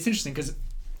 it's interesting because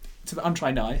to the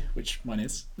untrained eye, which mine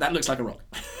is, that looks like a rock.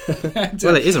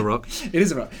 Well, it is a rock. It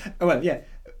is a rock. Oh, well, yeah.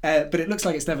 But it looks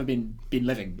like it's never been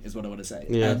living, is what I want to say.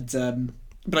 Yeah. And,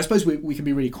 but I suppose we can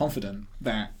be really confident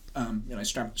that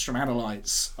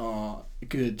stromatolites are a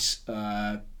good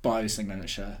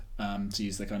biosignature, to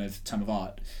use the kind of term of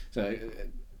art. So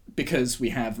because we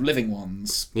have living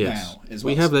ones now as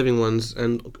well. We have living ones,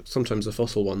 and sometimes the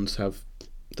fossil ones have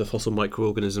the fossil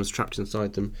microorganisms trapped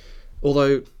inside them.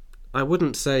 Although I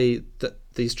wouldn't say that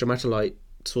the stromatolite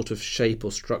sort of shape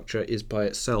or structure is by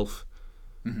itself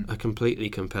a completely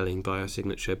compelling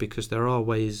biosignature, because there are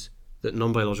ways that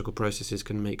non-biological processes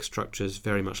can make structures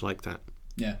very much like that.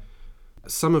 Yeah.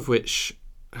 Some of which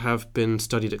have been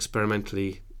studied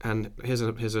experimentally, and here's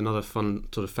another fun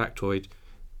sort of factoid.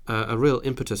 A real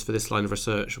impetus for this line of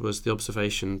research was the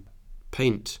observation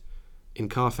paint in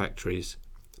car factories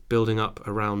building up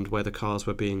around where the cars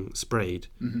were being sprayed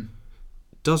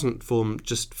doesn't form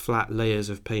just flat layers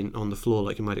of paint on the floor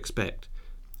like you might expect.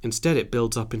 Instead, it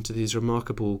builds up into these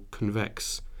remarkable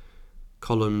convex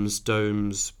columns,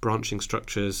 domes, branching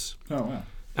structures. Oh, wow.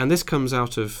 And this comes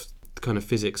out of the kind of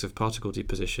physics of particle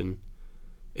deposition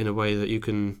in a way that you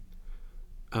can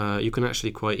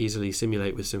actually quite easily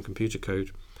simulate with some computer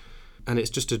code. And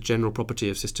it's just a general property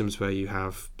of systems where you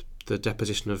have the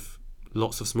deposition of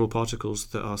lots of small particles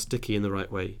that are sticky in the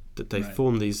right way, that they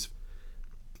form these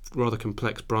rather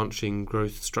complex branching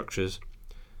growth structures.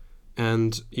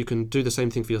 And you can do the same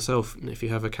thing for yourself if you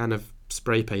have a can of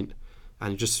spray paint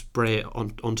and you just spray it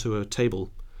onto a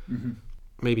table.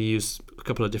 Maybe use a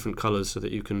couple of different colours so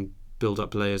that you can build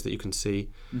up layers that you can see.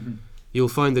 You'll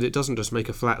find that it doesn't just make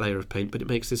a flat layer of paint, but it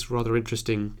makes this rather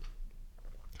interesting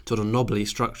sort of knobbly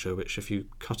structure, which if you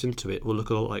cut into it will look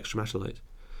a lot like stromatolite.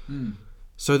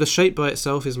 So the shape by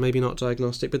itself is maybe not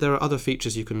diagnostic, but there are other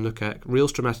features you can look at. Real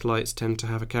stromatolites tend to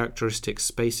have a characteristic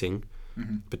spacing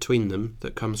between them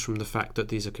that comes from the fact that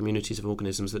these are communities of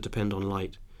organisms that depend on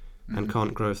light and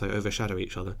can't grow if they overshadow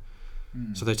each other.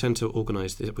 So they tend to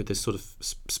organise it with this sort of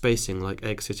spacing, like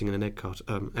eggs sitting in an egg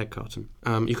carton.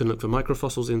 You can look for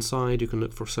microfossils inside, you can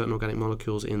look for certain organic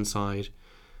molecules inside,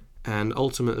 and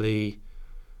ultimately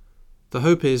the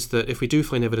hope is that if we do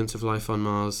find evidence of life on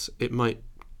Mars, it might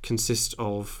consist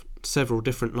of several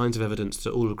different lines of evidence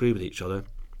that all agree with each other,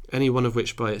 any one of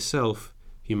which by itself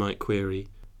you might query,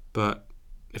 but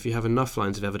if you have enough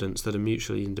lines of evidence that are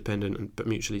mutually independent but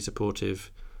mutually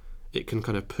supportive, it can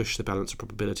kind of push the balance of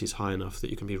probabilities high enough that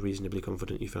you can be reasonably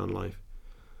confident you found life.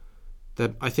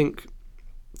 I think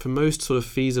for most sort of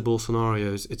feasible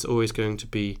scenarios, there's always going to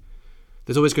be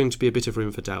a bit of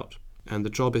room for doubt, and the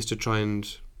job is to try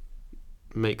and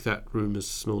make that room as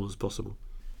small as possible.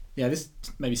 Yeah, this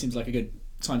maybe seems like a good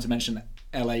time to mention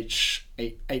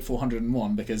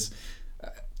LH8401 because,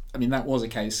 that was a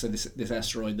case. So this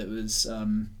asteroid that was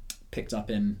picked up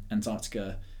in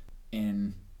Antarctica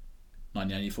in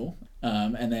 1984,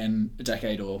 and then a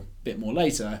decade or a bit more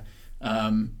later,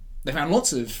 they found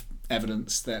lots of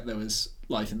evidence that there was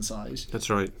life inside. That's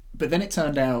right. But then it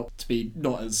turned out to be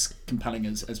not as compelling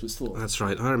as was thought. That's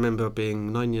right. I remember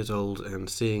being 9 years old and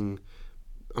seeing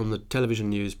on the television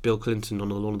news Bill Clinton on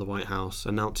the lawn of the White House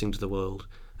announcing to the world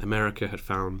America had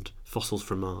found fossils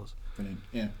from Mars. Brilliant,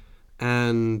 yeah.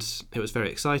 And it was very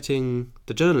exciting.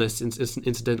 The journalists,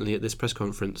 incidentally, at this press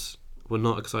conference were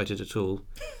not excited at all.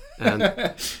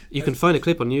 And you can find a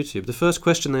clip on YouTube. The first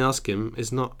question they ask him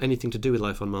is not anything to do with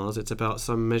life on Mars. It's about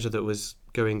some measure that was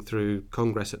going through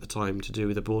Congress at the time to do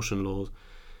with abortion laws.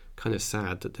 Kind of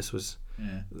sad that this was...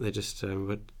 Yeah. They just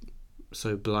were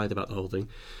so blithe about the whole thing.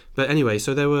 But anyway,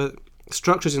 so there were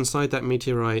structures inside that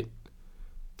meteorite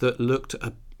that looked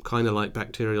kind of like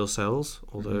bacterial cells,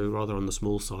 although rather on the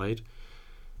small side,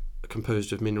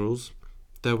 composed of minerals.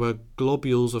 There were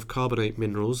globules of carbonate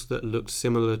minerals that looked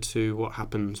similar to what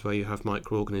happens where you have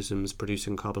microorganisms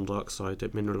producing carbon dioxide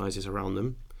that mineralizes around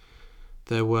them.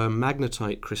 There were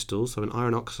magnetite crystals, so an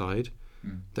iron oxide,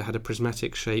 that had a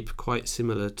prismatic shape quite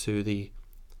similar to the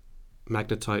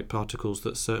magnetite particles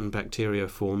that certain bacteria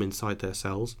form inside their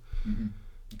cells. Mm-hmm.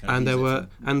 And there were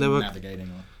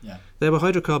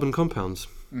hydrocarbon compounds,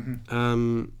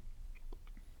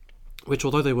 which,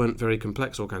 although they weren't very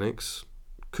complex organics,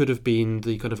 could have been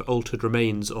the kind of altered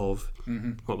remains of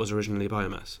what was originally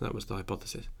biomass. That was the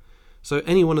hypothesis. So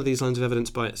any one of these lines of evidence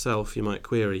by itself you might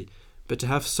query, but to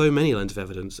have so many lines of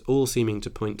evidence, all seeming to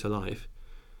point to life,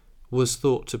 was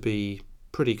thought to be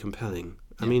pretty compelling.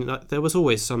 Yeah. I mean, there was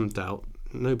always some doubt.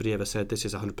 Nobody ever said this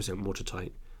is 100%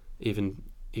 watertight, even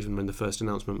when the first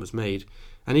announcement was made.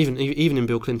 And even in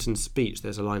Bill Clinton's speech,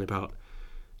 there's a line about,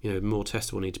 more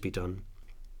tests will need to be done.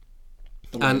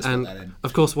 And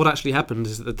of course, what actually happened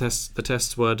is that the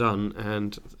tests were done,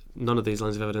 and none of these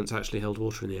lines of evidence actually held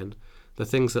water in the end. The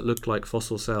things that looked like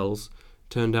fossil cells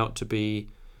turned out to be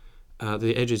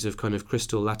the edges of kind of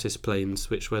crystal lattice planes,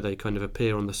 where they kind of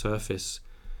appear on the surface,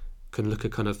 can look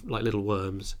at kind of like little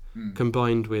worms,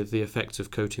 combined with the effects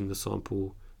of coating the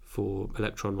sample for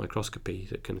electron microscopy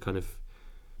that can kind of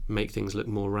make things look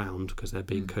more round because they're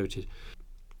being coated.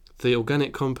 The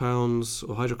organic compounds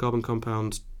or hydrocarbon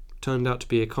compounds turned out to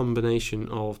be a combination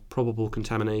of probable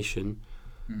contamination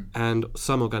and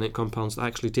some organic compounds that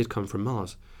actually did come from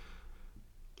Mars,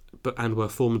 and were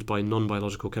formed by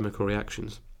non-biological chemical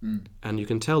reactions. And you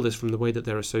can tell this from the way that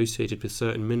they're associated with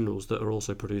certain minerals that are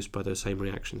also produced by those same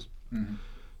reactions.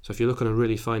 So if you look on a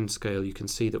really fine scale, you can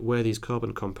see that where these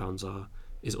carbon compounds are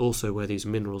is also where these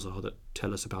minerals are that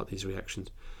tell us about these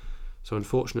reactions. So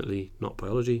unfortunately, not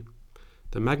biology.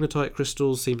 The magnetite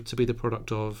crystals seem to be the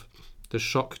product of the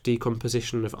shock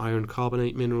decomposition of iron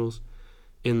carbonate minerals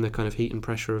in the kind of heat and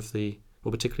pressure of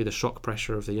or particularly the shock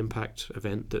pressure of the impact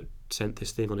event that sent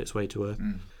this thing on its way to Earth.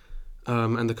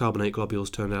 And the carbonate globules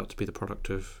turned out to be the product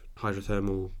of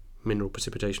hydrothermal mineral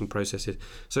precipitation processes.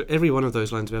 So every one of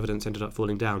those lines of evidence ended up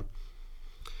falling down.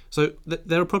 So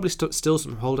there are probably still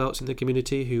some holdouts in the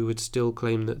community who would still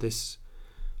claim that this,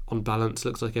 on balance,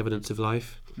 looks like evidence of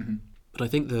life. But I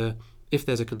think if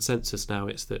there's a consensus now,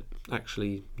 it's that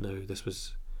actually, no, this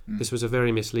was a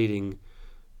very misleading,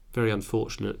 very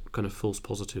unfortunate kind of false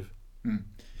positive. Well,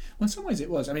 in some ways it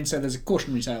was. I mean, so there's a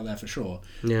cautionary tale there for sure.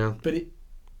 Yeah. But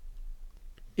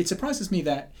it surprises me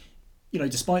that,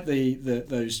 despite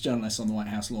those journalists on the White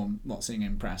House lawn not seeming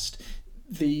impressed,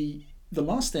 the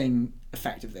lasting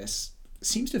effect of this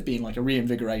seems to have been like a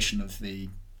reinvigoration of the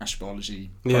astrobiology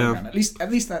program. At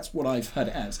least that's what I've heard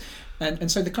it as.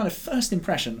 And so the kind of first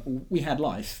impression, we had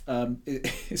life,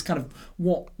 is kind of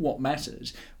what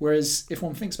mattered. Whereas if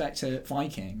one thinks back to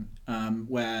Viking,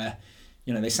 where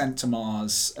they sent to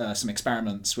Mars some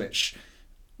experiments which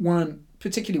weren't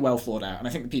particularly well thought out. And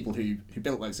I think the people who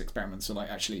built those experiments were like,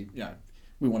 actually,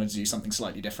 we wanted to do something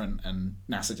slightly different, and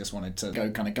NASA just wanted to go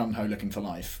kind of gung-ho looking for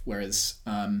life. Whereas,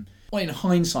 in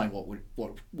hindsight, what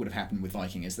would have happened with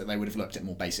Viking is that they would have looked at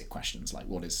more basic questions like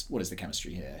what is the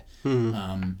chemistry here.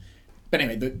 But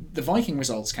anyway, the Viking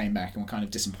results came back and were kind of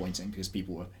disappointing because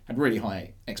people had really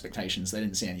high expectations. They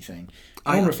didn't see anything.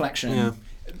 On reflection,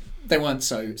 they weren't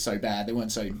so bad. They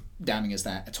weren't so damning as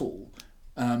that at all.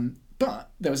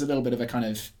 But there was a little bit of a kind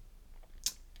of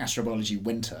astrobiology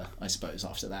winter, I suppose,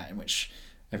 after that, in which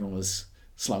everyone was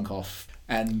slunk off.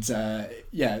 And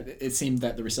it seemed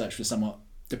that the research was somewhat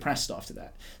depressed after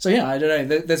that. So I don't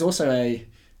know. There's also a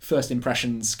first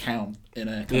impressions count in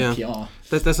a kind of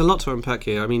PR. There's a lot to unpack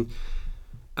here. I mean,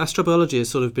 astrobiology has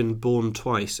sort of been born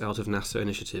twice out of NASA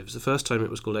initiatives. The first time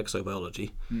it was called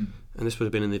exobiology, and this would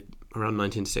have been around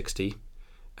 1960.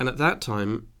 And at that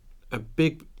time, a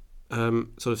big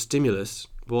sort of stimulus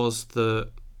was the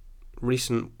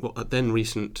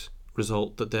recent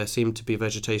result that there seemed to be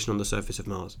vegetation on the surface of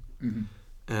Mars.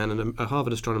 And a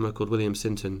Harvard astronomer called William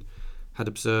Sinton had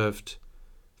observed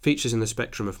features in the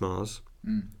spectrum of Mars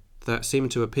that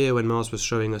seemed to appear when Mars was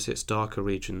showing us its darker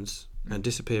regions and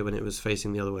disappear when it was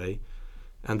facing the other way.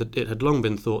 And that it had long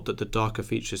been thought that the darker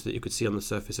features that you could see on the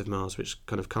surface of Mars, which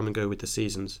kind of come and go with the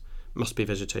seasons, must be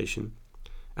vegetation.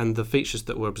 And the features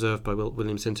that were observed by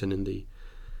William Sinton in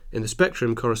the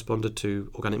spectrum corresponded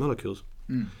to organic molecules.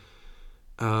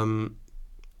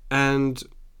 And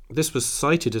this was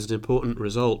cited as an important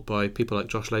result by people like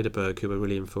Josh Lederberg, who were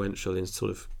really influential in sort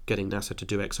of getting NASA to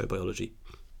do exobiology.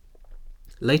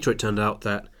 Later it turned out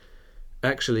that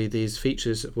actually these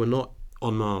features were not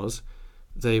on Mars.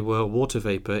 They were water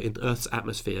vapour in Earth's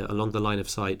atmosphere along the line of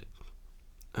sight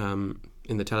in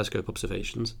the telescope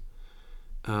observations.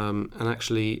 And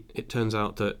actually it turns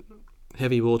out that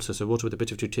heavy water, so water with a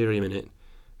bit of deuterium in it,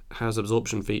 has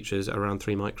absorption features around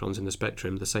 3 microns in the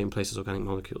spectrum, the same place as organic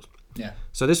molecules.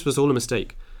 So this was all a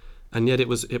mistake, and yet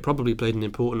it probably played an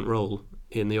important role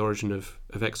in the origin of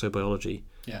exobiology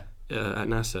at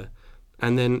NASA.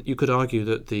 And then you could argue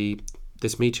that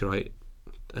this meteorite,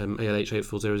 ALH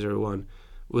 84001,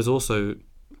 was also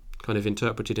kind of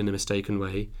interpreted in a mistaken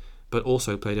way, but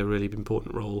also played a really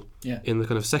important role in the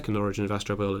kind of second origin of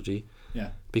astrobiology.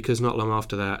 Because not long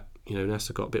after that,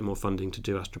 NASA got a bit more funding to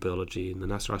do astrobiology, and the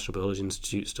NASA Astrobiology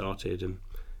Institute started, and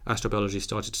astrobiology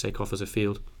started to take off as a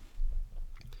field.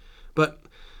 But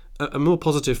a more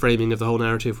positive framing of the whole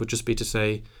narrative would just be to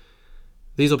say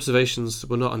these observations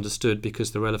were not understood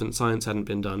because the relevant science hadn't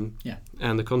been done,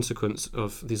 and the consequence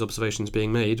of these observations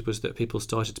being made was that people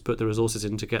started to put the resources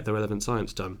in to get the relevant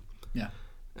science done.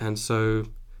 And so,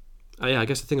 I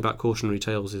guess the thing about cautionary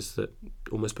tales is that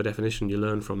almost by definition you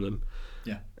learn from them.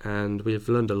 And we've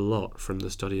learned a lot from the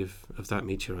study of that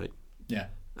meteorite.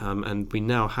 And we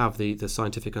now have the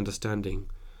scientific understanding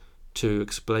to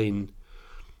explain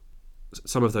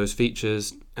some of those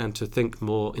features and to think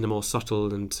more in a more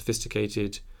subtle and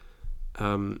sophisticated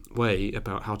way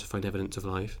about how to find evidence of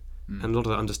life. And a lot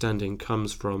of that understanding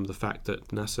comes from the fact that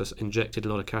NASA injected a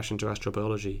lot of cash into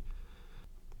astrobiology.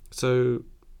 So,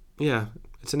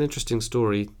 it's an interesting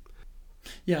story.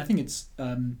 I think it's...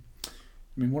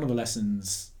 one of the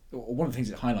lessons, or one of the things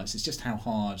it highlights, is just how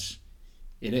hard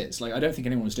it is. Like, I don't think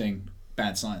anyone was doing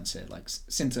bad science here. Like,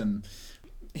 Sinton,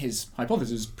 his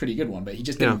hypothesis was a pretty good one, but he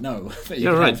just didn't know that you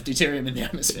could have deuterium in the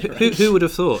atmosphere. Right? Who would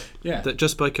have thought that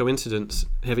just by coincidence,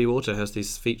 heavy water has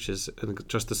these features in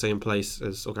just the same place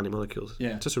as organic molecules?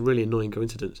 It's just a really annoying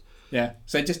coincidence.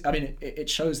 So it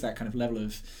shows that kind of level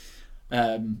of,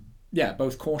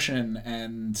 both caution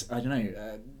and,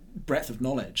 breadth of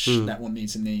knowledge that one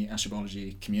needs in the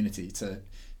astrobiology community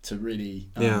to really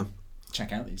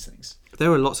check out these things. There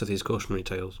are lots of these cautionary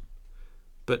tales,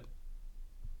 but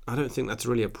I don't think that's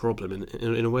really a problem.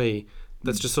 In a way,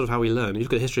 that's just sort of how we learn. You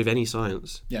look at the history of any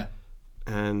science,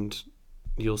 and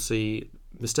you'll see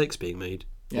mistakes being made,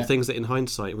 or things that in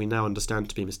hindsight we now understand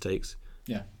to be mistakes,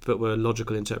 but were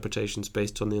logical interpretations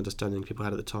based on the understanding people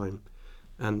had at the time.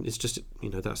 And it's just,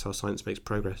 that's how science makes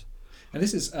progress. And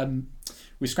this is,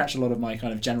 we scratched a lot of my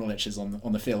kind of general itches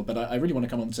on the field, but I really want to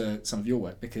come on to some of your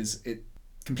work because it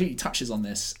completely touches on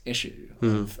this issue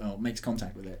or makes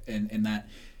contact with it in that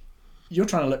you're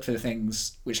trying to look for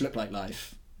things which look like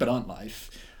life but aren't life.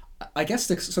 I guess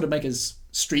to sort of make us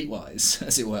streetwise,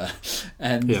 as it were.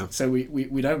 And so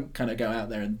we don't kind of go out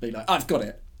there and be like, I've got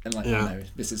it. And like, no,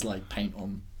 this is like paint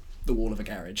on the wall of a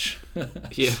garage.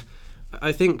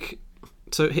 I think...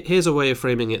 So here's a way of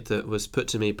framing it that was put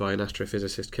to me by an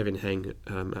astrophysicist, Kevin Heng,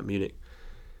 at Munich.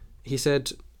 He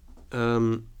said,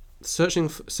 searching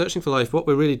for life, what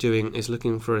we're really doing is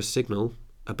looking for a signal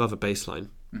above a baseline.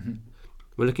 Mm-hmm.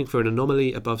 We're looking for an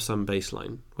anomaly above some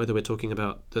baseline, whether we're talking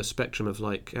about the spectrum of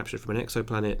light captured from an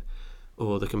exoplanet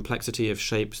or the complexity of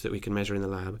shapes that we can measure in the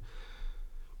lab.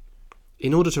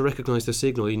 In order to recognize the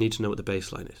signal, you need to know what the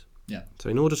baseline is. Yeah. So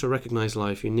in order to recognize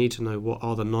life, you need to know what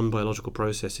are the non-biological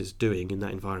processes doing in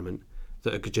that environment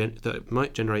that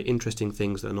might generate interesting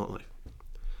things that are not life.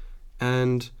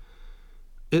 And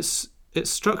it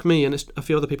struck me, and a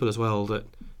few other people as well, that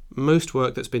most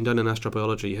work that's been done in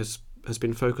astrobiology has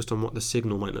been focused on what the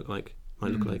signal might look like.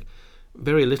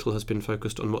 Very little has been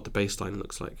focused on what the baseline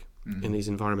looks like in these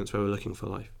environments where we're looking for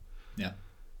life. Yeah.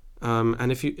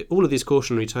 And if all of these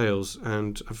cautionary tales,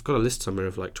 and I've got a list somewhere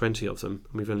of like 20 of them,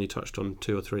 and we've only touched on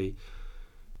 2 or 3.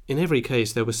 In every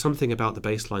case, there was something about the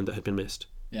baseline that had been missed.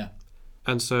 Yeah.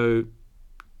 And so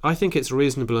I think it's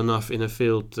reasonable enough in a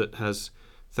field that has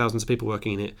thousands of people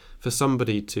working in it for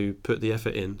somebody to put the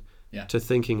effort in to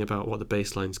thinking about what the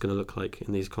baseline is going to look like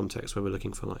in these contexts where we're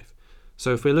looking for life.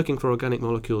 So if we're looking for organic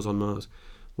molecules on Mars,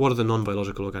 what are the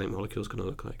non-biological organic molecules going to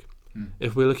look like?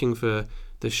 If we're looking for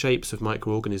the shapes of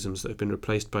microorganisms that have been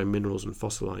replaced by minerals and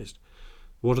fossilized,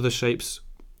 what are the shapes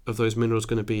of those minerals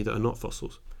going to be that are not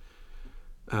fossils?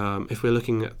 If we're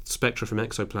looking at spectra from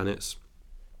exoplanets,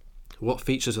 what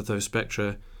features of those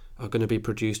spectra are going to be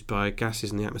produced by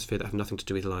gases in the atmosphere that have nothing to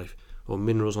do with life, or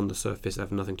minerals on the surface that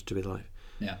have nothing to do with life?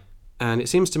 Yeah. And it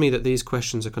seems to me that these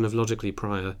questions are kind of logically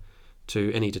prior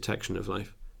to any detection of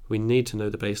life. We need to know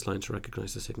the baseline to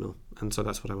recognize the signal, and so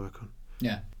that's what I work on.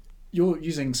 Yeah. You're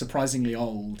using surprisingly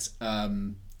old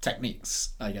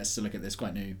techniques, I guess, to look at this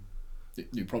quite new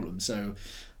problem. So,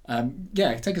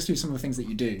 take us through some of the things that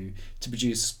you do to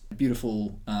produce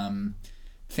beautiful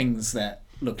things that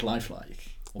look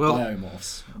lifelike, or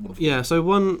biomorphs. Yeah, so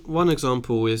one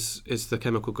example is the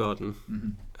chemical garden.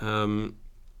 Mm-hmm.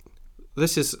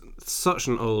 This is such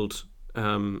an old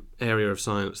area of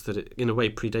science that it, in a way,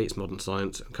 predates modern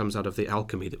science and comes out of the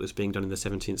alchemy that was being done in the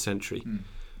 17th century,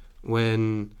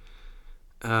 when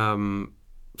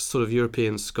sort of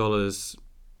European scholars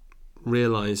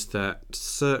realised that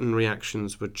certain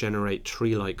reactions would generate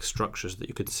tree-like structures that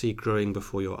you could see growing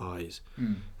before your eyes.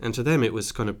 And to them it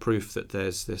was kind of proof that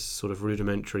there's this sort of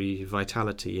rudimentary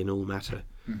vitality in all matter.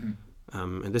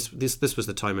 And this was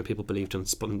the time when people believed in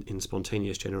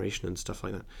spontaneous generation and stuff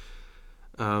like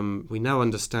that. We now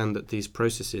understand that these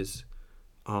processes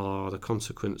are the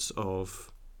consequence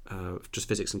of just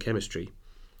physics and chemistry.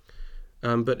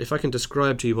 But if I can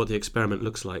describe to you what the experiment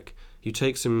looks like, you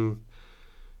take some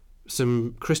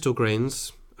crystal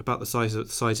grains about the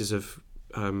sizes of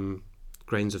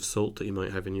grains of salt that you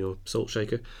might have in your salt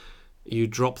shaker. You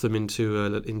drop them into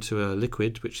a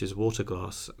liquid, which is water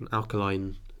glass, an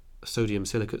alkaline sodium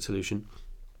silicate solution,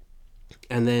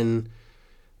 and then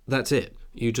that's it.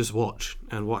 You just watch,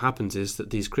 and what happens is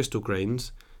that these crystal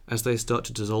grains, as they start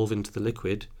to dissolve into the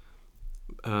liquid,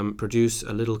 produce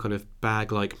a little kind of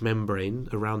bag-like membrane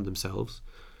around themselves,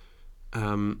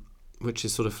 which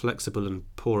is sort of flexible and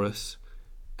porous,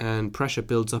 and pressure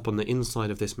builds up on the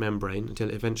inside of this membrane until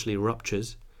it eventually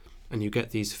ruptures, and you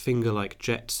get these finger-like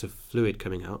jets of fluid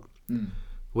coming out,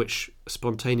 which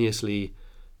spontaneously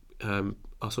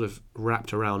are sort of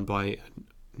wrapped around by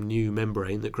a new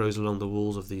membrane that grows along the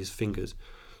walls of these fingers.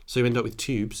 So you end up with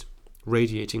tubes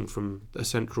radiating from a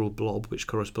central blob, which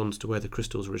corresponds to where the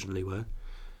crystals originally were,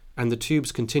 and the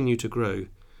tubes continue to grow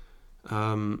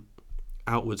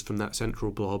outwards from that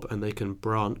central blob, and they can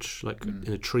branch like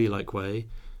in a tree-like way,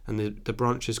 and the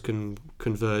branches can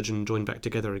converge and join back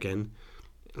together again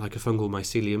like a fungal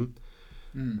mycelium,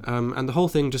 and the whole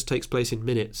thing just takes place in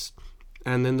minutes.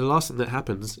 And then the last thing that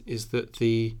happens is that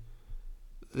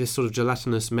this sort of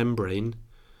gelatinous membrane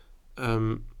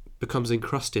becomes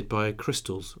encrusted by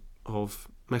crystals of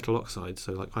metal oxides,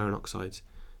 so like iron oxides,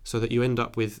 so that you end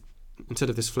up with, instead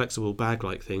of this flexible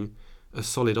bag-like thing, a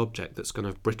solid object that's kind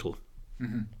of brittle,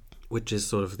 which is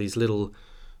sort of these little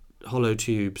hollow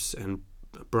tubes and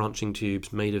branching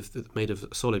tubes made of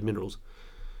solid minerals,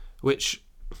 which,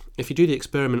 if you do the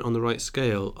experiment on the right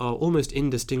scale, are almost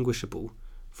indistinguishable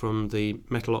from the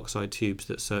metal oxide tubes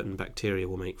that certain bacteria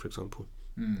will make, for example.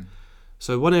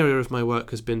 So one area of my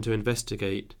work has been to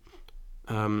investigate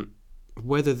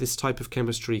whether this type of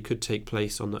chemistry could take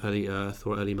place on the early Earth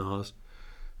or early Mars,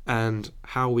 and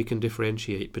how we can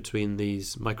differentiate between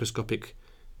these microscopic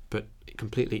but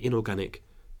completely inorganic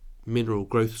mineral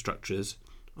growth structures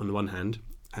on the one hand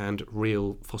and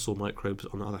real fossil microbes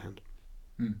on the other hand.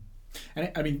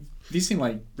 And I mean, these seem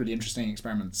like really interesting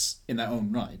experiments in their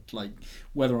own right, like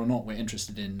whether or not we're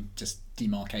interested in just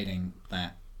demarcating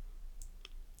that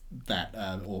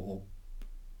or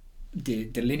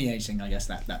delineating, I guess,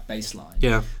 that baseline.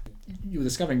 Yeah. you were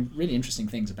discovering really interesting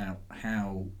things about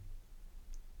how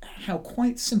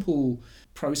quite simple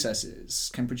processes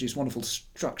can produce wonderful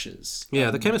structures.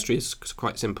 Yeah, the chemistry is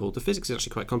quite simple. The physics is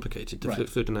actually quite complicated, the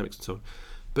fluid dynamics and so on.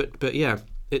 But yeah,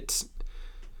 it's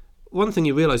one thing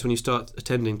you realise when you start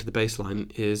attending to the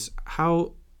baseline is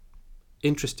how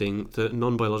interesting the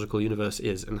non-biological universe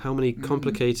is, and how many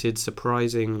complicated,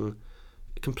 surprising,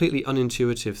 completely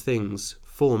unintuitive things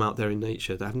form out there in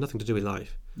nature that have nothing to do with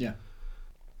life. Yeah.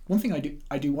 One thing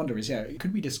I do wonder is,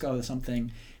 could we discover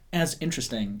something as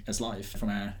interesting as life from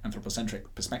our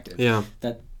anthropocentric perspective? Yeah.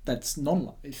 That's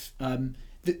non-life.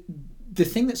 The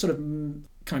thing that's sort of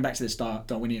coming back to this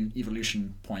Darwinian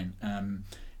evolution point,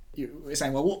 you were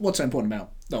saying, well, what's so important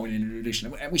about Darwinian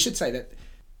evolution? And we should say that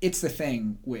it's the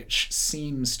thing which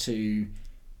seems to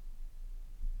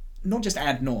not just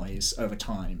add noise over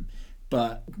time,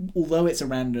 but although it's a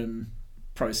random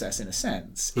process in a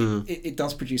sense, it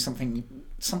does produce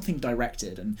something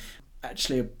directed. And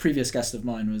actually, a previous guest of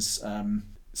mine was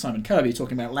Simon Kirby,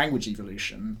 talking about language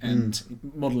evolution and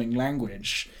modelling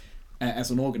language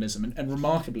as an organism. And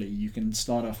remarkably, you can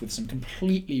start off with some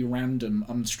completely random,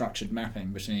 unstructured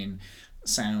mapping between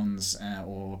sounds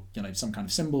or some kind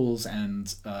of symbols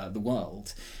and the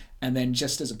world, and then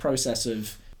just as a process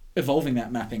of evolving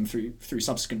that mapping through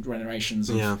subsequent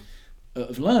generations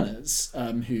of learners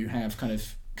who have kind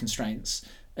of constraints,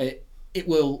 it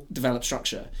will develop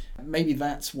structure. Maybe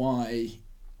that's why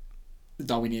the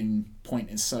Darwinian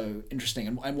point is so interesting,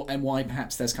 and why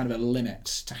perhaps there's kind of a limit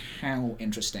to how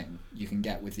interesting you can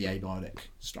get with the abiotic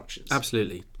structures.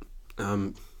 Absolutely.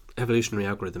 Evolutionary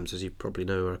algorithms, as you probably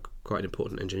know, are quite an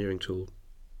important engineering tool.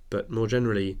 But more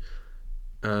generally,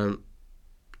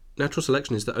 natural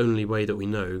selection is the only way that we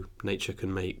know nature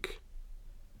can make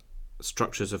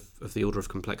structures of the order of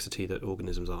complexity that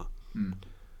organisms are.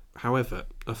 However,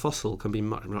 a fossil can be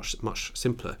much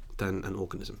simpler than an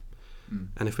organism.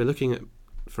 And if we're looking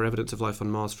for evidence of life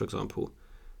on Mars, for example,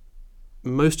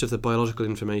 most of the biological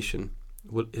information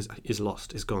is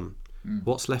lost, is gone.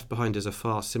 What's left behind is a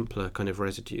far simpler kind of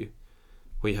residue.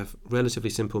 We have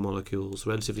relatively simple molecules,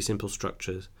 relatively simple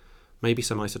structures, maybe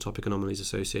some isotopic anomalies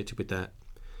associated with that.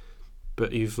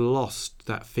 But you've lost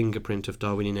that fingerprint of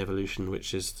Darwinian evolution,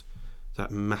 which is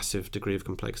that massive degree of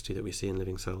complexity that we see in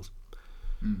living cells.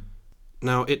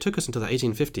 Now, it took us until the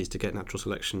 1850s to get natural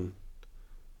selection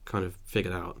kind of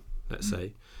figured out, let's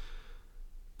say.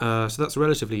 So that's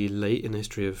relatively late in the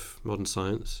history of modern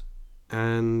science.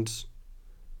 And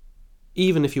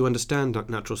even if you understand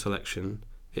natural selection,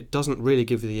 it doesn't really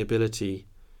give you the ability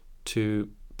to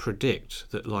predict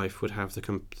that life would have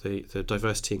the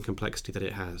diversity and complexity that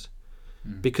it has,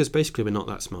 because basically we're not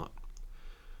that smart,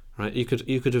 right? You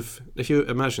could have, if you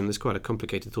imagine, this is quite a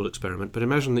complicated thought experiment, but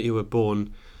imagine that you were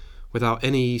born without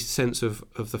any sense of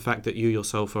the fact that you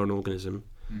yourself are an organism,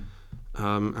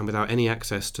 and without any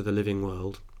access to the living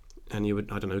world, and you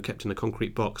were, kept in a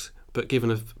concrete box, but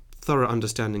given a thorough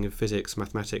understanding of physics,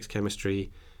 mathematics,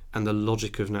 chemistry, and the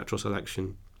logic of natural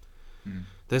selection.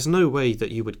 There's no way that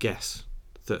you would guess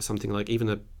that something like even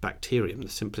a bacterium, the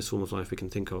simplest form of life we can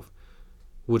think of,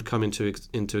 would come into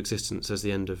existence as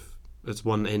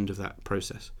one end of that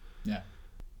process. Yeah.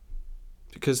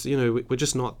 Because we're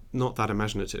just not that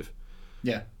imaginative.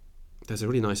 Yeah. There's a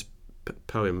really nice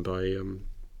poem by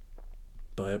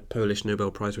a Polish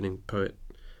Nobel Prize-winning poet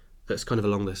that's kind of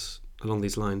along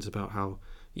these lines about how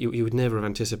you would never have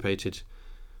anticipated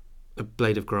a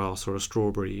blade of grass or a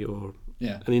strawberry or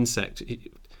an insect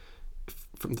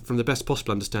from the best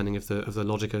possible understanding of the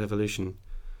logic of evolution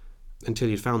until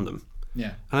you'd found them.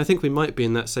 Yeah. And I think we might be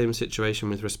in that same situation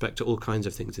with respect to all kinds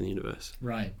of things in the universe.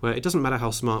 Right. Where it doesn't matter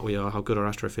how smart we are, how good our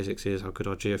astrophysics is, how good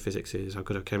our geophysics is, how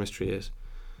good our chemistry is.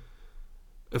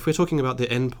 If we're talking about the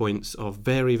endpoints of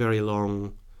very, very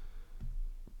long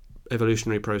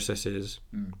evolutionary processes,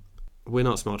 we're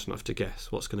not smart enough to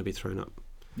guess what's going to be thrown up.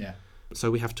 Yeah. So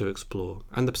we have to explore.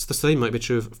 And the same might be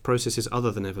true of processes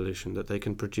other than evolution, that they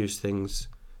can produce things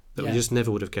that we just never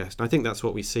would have guessed. And I think that's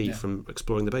what we see from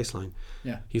exploring the baseline.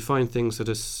 Yeah. You find things that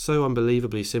are so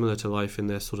unbelievably similar to life in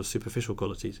their sort of superficial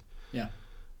qualities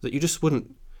that you just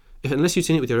wouldn't, unless you'd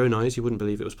seen it with your own eyes, you wouldn't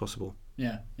believe it was possible.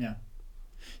 Yeah, yeah.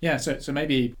 Yeah, so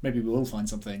maybe we will find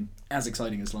something as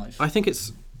exciting as life. I think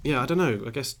it's, I don't know, I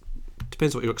guess it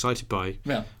depends what you're excited by.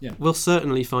 Well, yeah. We'll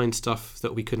certainly find stuff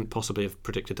that we couldn't possibly have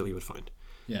predicted that we would find.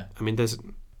 Yeah. I mean, there's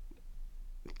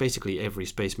basically every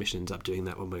space mission ends up doing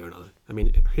that one way or another. I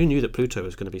mean, who knew that Pluto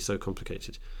was going to be so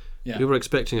complicated? Yeah. We were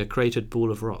expecting a cratered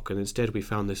ball of rock, and instead we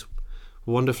found this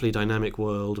wonderfully dynamic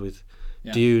world with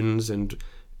dunes and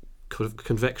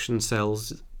convection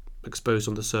cells exposed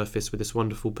on the surface with this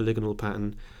wonderful polygonal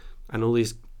pattern. and all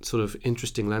these sort of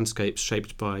interesting landscapes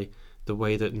shaped by the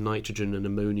way that nitrogen and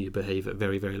ammonia behave at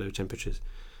very, very low temperatures.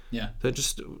 Yeah. They're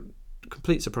just a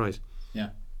complete surprise. Yeah.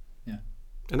 Yeah.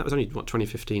 And that was only,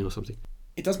 2015 or something.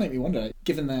 It does make me wonder,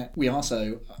 given that we are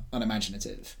so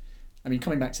unimaginative, I mean,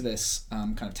 coming back to this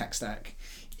kind of tech stack,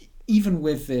 even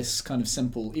with this kind of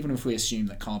simple, even if we assume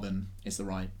that carbon is the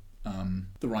right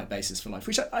basis for life,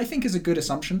 which I think is a good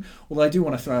assumption, although I do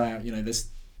want to throw out, this,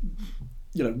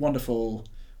 wonderful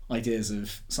ideas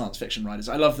of science fiction writers.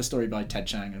 I love the story by Ted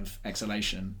Chiang of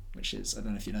Exhalation, which is, I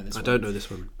don't know if you know this one. I don't know this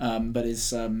one. But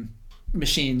is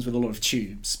machines with a lot of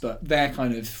tubes, but their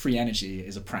kind of free energy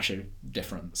is a pressure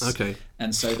difference. Okay.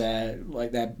 And so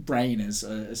their brain is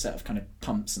a set of kind of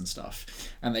pumps and stuff,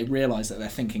 and they realise that they're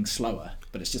thinking slower,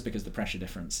 but it's just because the pressure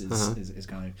difference is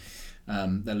kind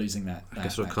of they're losing that. I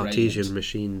guess sort of gradient. Cartesian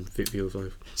machine view of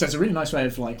life. So it's a really nice way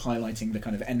of highlighting the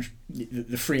kind of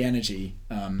the free energy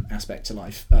aspect to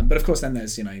life. But of course, then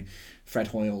there's Fred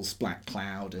Hoyle's Black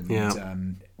Cloud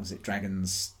and was it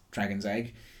Dragon's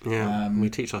Egg? Yeah, we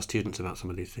teach our students about some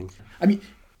of these things. I mean,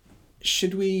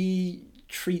 should we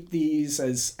treat these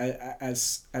as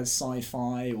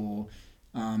sci-fi, or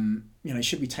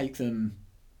should we take them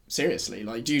seriously?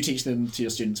 Like, do you teach them to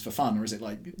your students for fun, or is it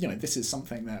like this is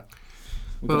something that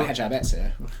we're going to hedge our bets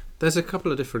here? There's a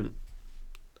couple of different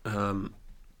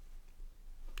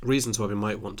reasons why we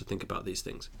might want to think about these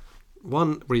things.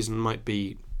 One reason might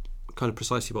be kind of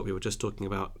precisely what we were just talking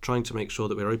about, trying to make sure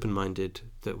that we're open-minded,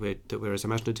 that we're as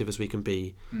imaginative as we can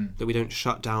be, that we don't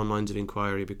shut down lines of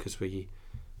inquiry because we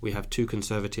have too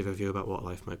conservative a view about what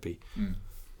life might be.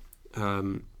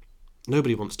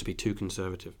 Nobody wants to be too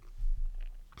conservative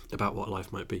about what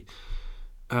life might be.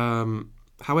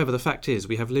 However, the fact is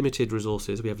we have limited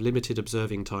resources, we have limited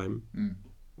observing time,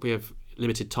 we have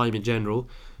limited time in general,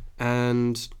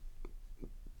 and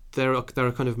there are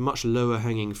kind of much lower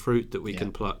hanging fruit that we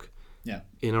can pluck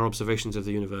in our observations of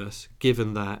the universe,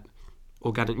 given that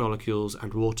organic molecules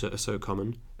and water are so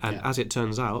common, and as it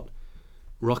turns out,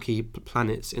 rocky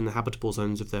planets in the habitable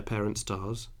zones of their parent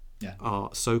stars are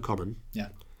so common.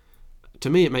 To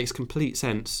me, it makes complete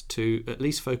sense to at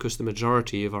least focus the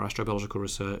majority of our astrobiological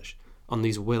research on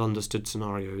these well understood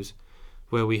scenarios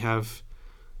where we have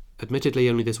admittedly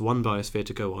only this one biosphere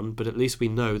to go on, but at least we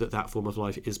know that form of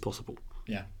life is possible.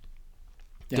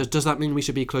 Does that mean we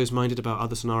should be closed-minded about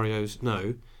other scenarios?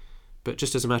 No. But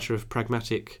just as a matter of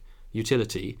pragmatic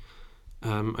utility,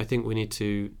 I think we need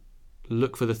to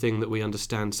look for the thing that we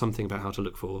understand something about how to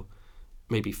look for,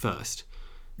 maybe first,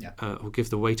 or give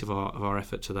the weight of our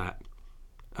effort to that,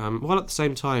 while at the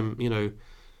same time,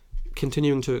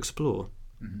 continuing to explore,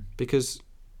 because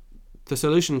the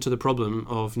solution to the problem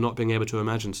of not being able to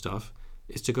imagine stuff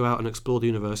is to go out and explore the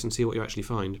universe and see what you actually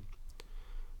find.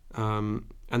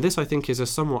 And this, I think, is a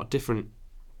somewhat different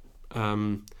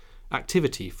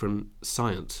activity from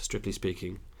science, strictly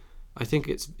speaking. I think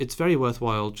it's very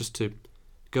worthwhile just to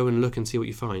go and look and see what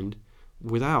you find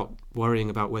without worrying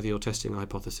about whether you're testing a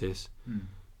hypothesis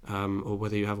or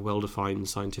whether you have well-defined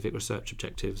scientific research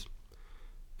objectives.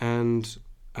 And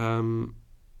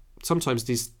sometimes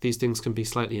these things can be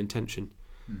slightly in tension,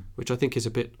 which I think is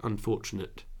a bit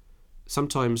unfortunate.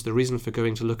 Sometimes the reason for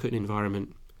going to look at an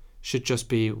environment should just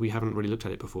be we haven't really looked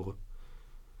at it before,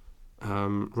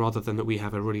 rather than that we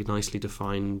have a really nicely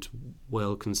defined,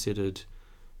 well-considered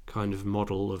kind of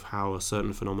model of how a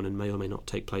certain phenomenon may or may not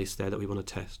take place there that we want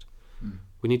to test.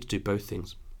 We need to do both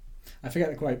things. I forget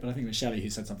the quote, but I think it was Shelley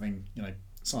who said something,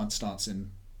 science starts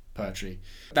in poetry.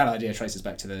 That idea traces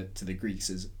back to the Greeks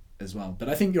as well. But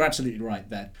I think you're absolutely right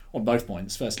that on both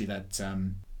points. Firstly, that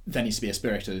there needs to be a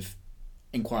spirit of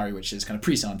inquiry which is kind of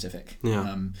pre-scientific,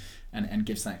 and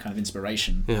gives that kind of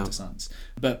inspiration to science.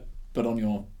 But on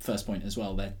your first point as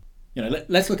well, that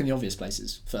let's look in the obvious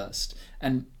places first.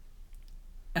 And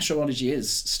astrobiology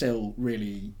is still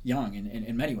really young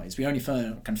in many ways. We only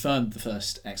confirmed the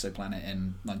first exoplanet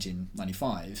in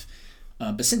 1995,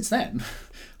 but since then,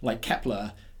 like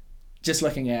Kepler, just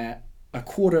looking at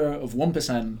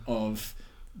 0.25% of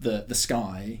the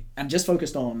sky and just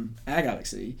focused on our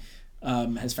galaxy,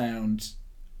 has found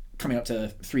coming up to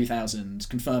 3,000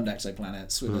 confirmed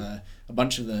exoplanets, with a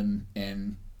bunch of them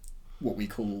in what we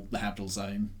call the habitable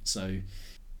zone. So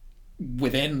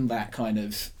within that kind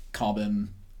of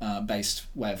carbon based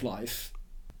way of life,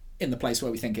 in the place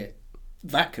where we think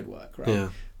that could work, right?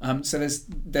 So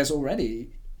there's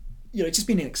already just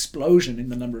been an explosion in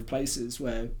the number of places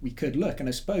where we could look, and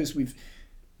I suppose we've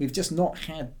just not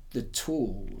had the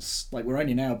tools. Like, we're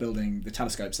only now building the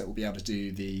telescopes that will be able to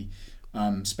do the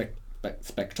look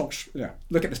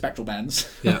at the spectral bands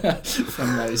Yeah.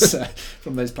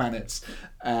 from those planets,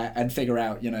 and figure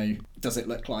out, does it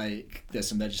look like there's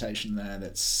some vegetation there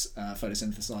that's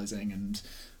photosynthesizing and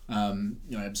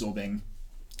absorbing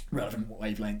relevant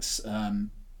wavelengths.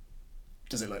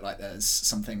 Does it look like there's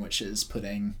something which is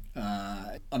putting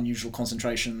unusual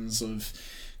concentrations of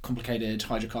complicated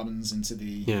hydrocarbons into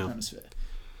the atmosphere?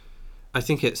 I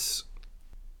think it's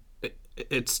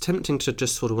tempting to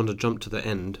just sort of want to jump to the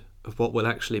end of what will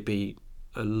actually be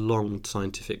a long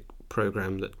scientific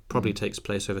program that probably takes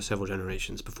place over several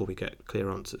generations before we get clear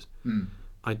answers.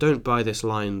 I don't buy this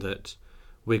line that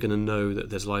we're going to know that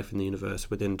there's life in the universe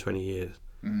within 20 years.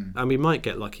 And we might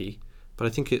get lucky, but I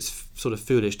think it's sort of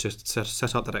foolish to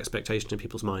set up that expectation in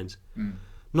people's minds.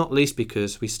 Not least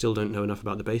because we still don't know enough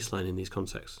about the baseline in these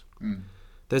contexts.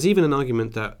 There's even an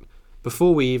argument that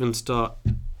before we even start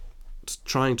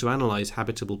trying to analyse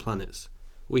habitable planets,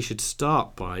 we should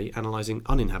start by analysing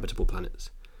uninhabitable planets,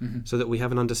 so that we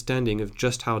have an understanding of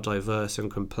just how diverse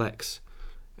and complex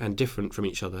and different from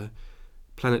each other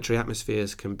planetary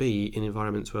atmospheres can be in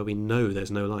environments where we know there's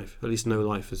no life, at least no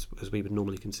life as we would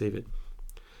normally conceive it.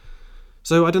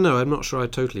 So I don't know, I'm not sure I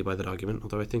totally buy that argument,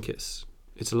 although I think it's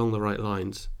along the right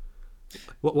lines.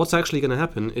 What's actually going to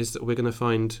happen is that we're going to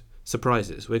find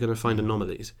surprises, we're going to find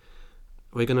anomalies,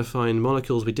 we're going to find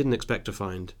molecules we didn't expect to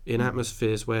find in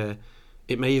atmospheres where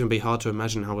it may even be hard to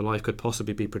imagine how a life could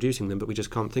possibly be producing them, but we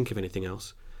just can't think of anything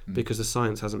else because the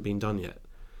science hasn't been done yet.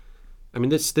 I mean,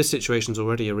 this situation's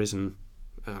already arisen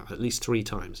at least 3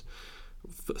 times.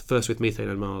 First with methane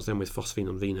on Mars, then with phosphine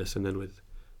on Venus, and then with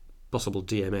possible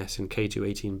DMS in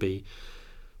K2-18b,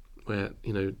 where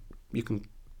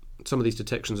some of these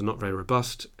detections are not very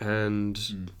robust,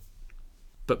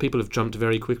 but people have jumped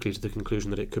very quickly to the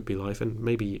conclusion that it could be life, and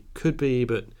maybe it could be,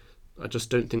 but I just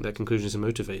don't think that conclusion is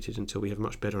motivated until we have a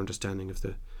much better understanding of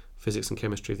the physics and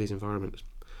chemistry of these environments.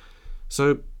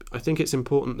 So I think it's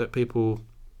important that people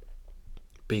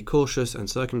be cautious and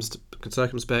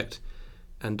circumspect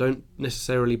and don't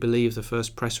necessarily believe the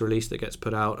first press release that gets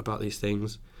put out about these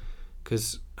things,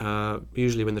 because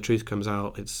usually when the truth comes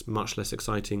out, it's much less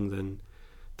exciting than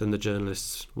the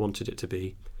journalists wanted it to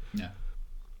be. Yeah.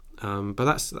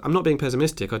 But I'm not being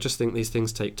pessimistic. I just think these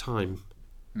things take time.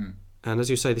 And as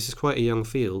you say, this is quite a young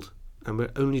field, and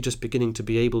we're only just beginning to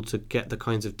be able to get the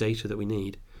kinds of data that we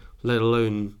need, let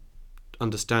alone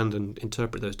understand and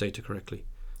interpret those data correctly.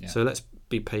 Yeah. So let's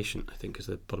be patient, I think, is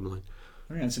the bottom line.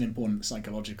 I think that's an important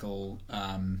psychological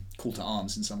call to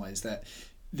arms in some ways, that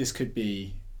this could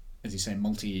be, as you say,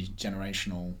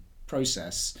 multi-generational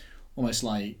process, almost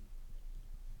like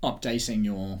updating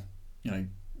your,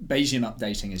 Bayesian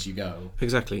updating as you go.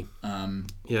 Exactly.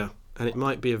 Yeah, and it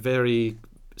might be a very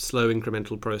slow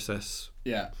incremental process.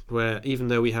 Yeah. Where even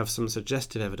though we have some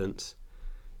suggestive evidence,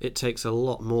 it takes a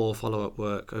lot more follow-up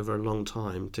work over a long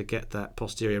time to get that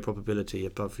posterior probability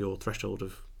above your threshold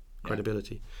of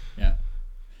credibility.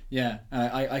 Yeah.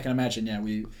 I can imagine. Yeah,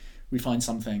 we find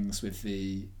some things with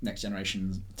the next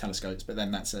generation telescopes, but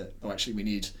then that's it. Oh, actually, we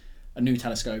need a new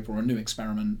telescope or a new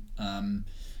experiment.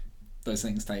 Those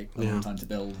things take a long time to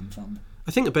build and fund.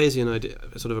 I think a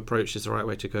Bayesian sort of approach is the right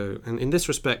way to go. And in this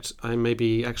respect, I may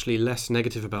be actually less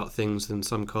negative about things than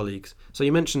some colleagues. So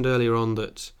you mentioned earlier on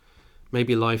that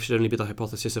maybe life should only be the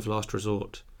hypothesis of last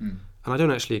resort. And I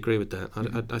don't actually agree with that.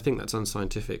 I think that's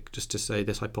unscientific, just to say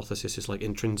this hypothesis is like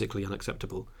intrinsically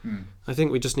unacceptable. I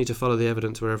think we just need to follow the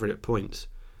evidence wherever it points.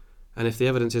 And if the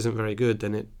evidence isn't very good,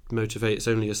 then it motivates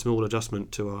only a small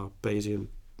adjustment to our Bayesian,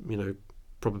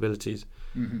 probabilities.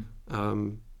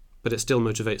 But it still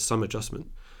motivates some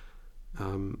adjustment.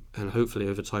 And hopefully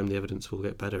over time the evidence will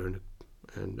get better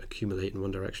and accumulate in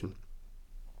one direction.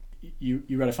 You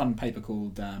read a fun paper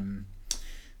called on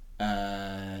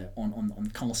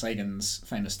Carl Sagan's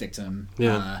famous dictum,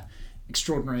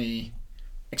 extraordinary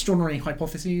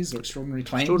hypotheses or extraordinary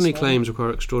claims. Extraordinary claims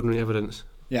require extraordinary evidence.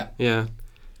 Yeah.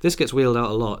 This gets wheeled out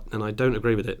a lot, and I don't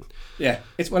agree with it. Yeah,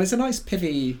 it's a nice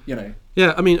pithy,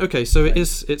 Yeah, I mean, okay, so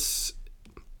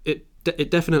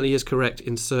it definitely is correct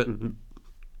in certain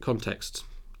contexts.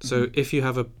 So if you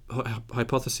have a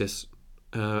hypothesis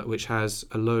which has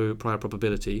a low prior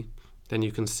probability, then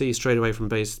you can see straight away from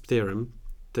Bayes' theorem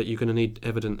that you're going to need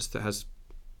evidence that has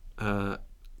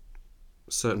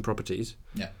certain properties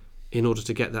in order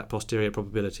to get that posterior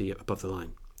probability above the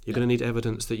line. You're going to need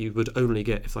evidence that you would only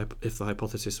get if the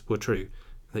hypothesis were true,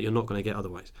 that you're not going to get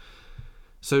otherwise.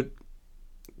 So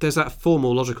there's that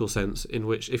formal logical sense in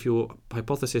which if your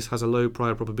hypothesis has a low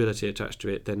prior probability attached to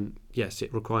it, then yes,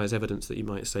 it requires evidence that you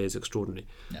might say is extraordinary.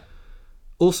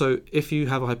 Also, if you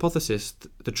have a hypothesis,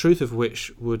 the truth of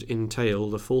which would entail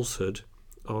the falsehood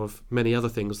of many other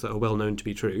things that are well known to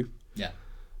be true. Yeah.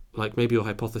 Like maybe your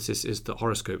hypothesis is that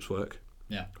horoscopes work.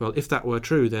 Yeah. Well, if that were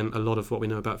true, then a lot of what we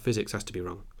know about physics has to be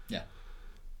wrong. Yeah.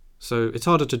 So it's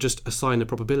harder to just assign a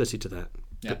probability to that.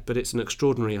 Yeah. But it's an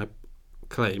extraordinary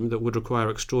claim that would require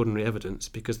extraordinary evidence,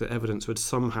 because the evidence would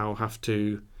somehow have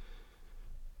to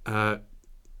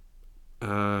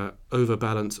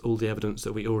overbalance all the evidence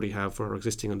that we already have for our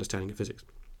existing understanding of physics.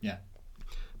 Yeah.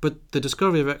 But the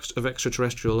discovery of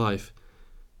extraterrestrial life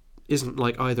isn't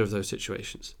like either of those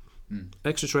situations.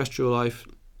 Extraterrestrial life,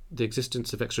 the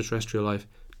existence of extraterrestrial life,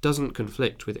 doesn't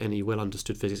conflict with any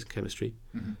well-understood physics and chemistry,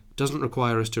 doesn't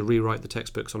require us to rewrite the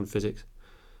textbooks on physics,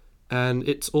 and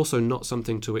it's also not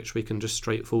something to which we can just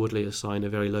straightforwardly assign a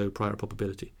very low prior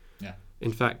probability. Yeah.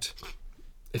 In fact,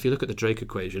 if you look at the Drake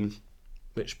equation,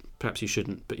 which perhaps you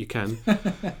shouldn't, but you can.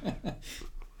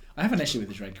 I have an issue with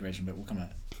the Drake equation, but we'll come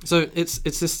at it. So it's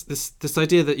this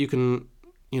idea that you can,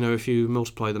 if you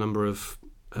multiply the number of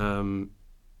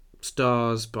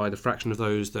stars by the fraction of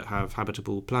those that have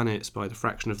habitable planets, by the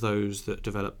fraction of those that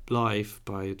develop life,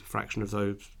 by the fraction of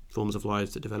those forms of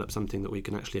lives that develop something that we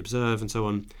can actually observe, and so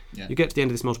on. Yeah. You get to the end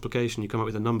of this multiplication, you come up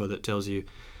with a number that tells you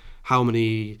how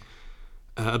many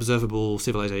observable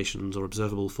civilizations or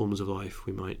observable forms of life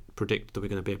we might predict that we're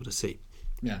going to be able to see.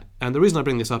 Yeah. And the reason I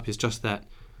bring this up is just that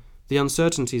the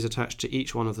uncertainties attached to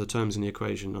each one of the terms in the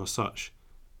equation are such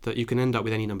that you can end up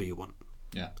with any number you want.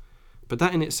 Yeah. But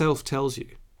that in itself tells you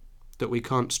that we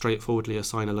can't straightforwardly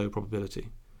assign a low probability.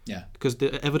 Yeah. Because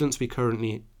the evidence we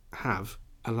currently have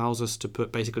allows us to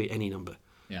put basically any number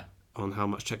on how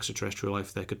much extraterrestrial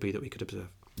life there could be that we could observe.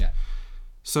 Yeah.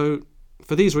 So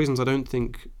for these reasons, I don't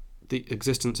think the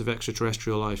existence of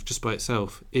extraterrestrial life just by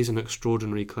itself is an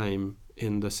extraordinary claim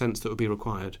in the sense that would be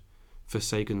required for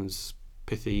Sagan's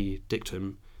pithy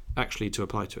dictum actually to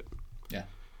apply to it. Yeah.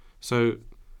 So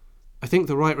I think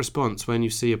the right response when you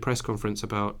see a press conference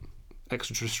about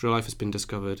extraterrestrial life has been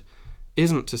discovered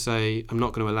isn't to say, I'm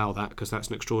not going to allow that because that's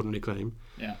an extraordinary claim.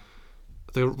 Yeah.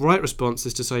 The right response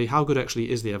is to say, how good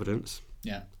actually is the evidence?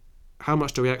 Yeah. How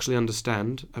much do we actually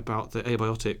understand about the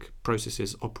abiotic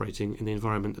processes operating in the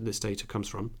environment that this data comes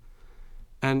from?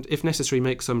 And if necessary,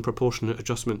 make some proportionate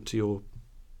adjustment to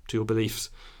your beliefs.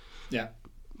 Yeah.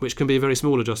 Which can be a very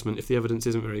small adjustment if the evidence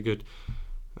isn't very good.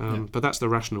 But that's the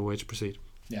rational way to proceed.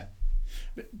 Yeah.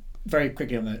 But very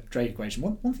quickly on the Drake equation,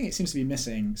 one thing it seems to be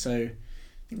missing, so I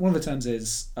think one of the terms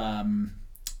is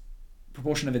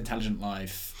proportion of intelligent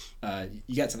life.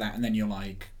 You get to that and then you're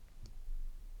like,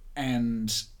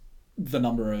 and the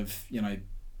number of,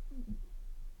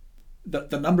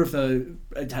 the number of the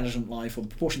intelligent life, or the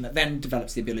proportion that then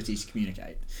develops the ability to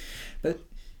communicate. But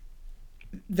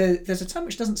there's a term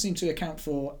which doesn't seem to account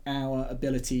for our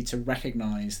ability to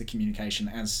recognise the communication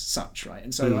as such, right?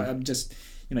 And so I'm just,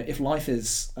 if life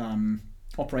is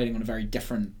operating on a very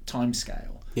different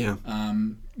timescale,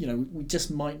 we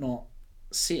just might not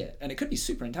see it, and it could be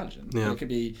super intelligent. It could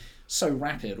be so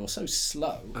rapid or so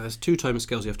slow. There's two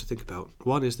timescales you have to think about.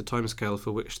 One is the timescale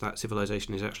for which that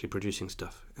civilization is actually producing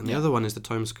stuff, and the other one is the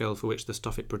timescale for which the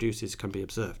stuff it produces can be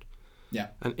observed. Yeah.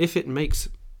 And if it makes,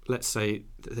 let's say,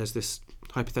 there's this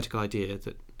hypothetical idea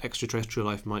that extraterrestrial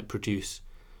life might produce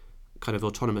kind of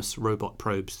autonomous robot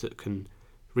probes that can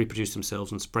reproduce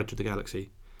themselves and spread through the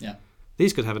galaxy. Yeah.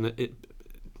 These could have an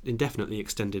indefinitely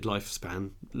extended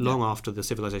lifespan, long after the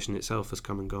civilization itself has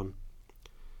come and gone.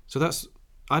 So that's,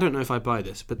 I don't know if I buy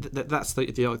this, but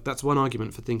that's one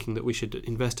argument for thinking that we should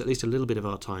invest at least a little bit of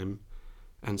our time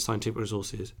and scientific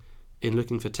resources in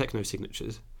looking for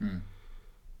techno-signatures,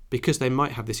 because they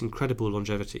might have this incredible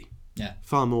longevity,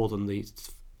 far more than the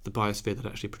biosphere that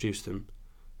actually produced them.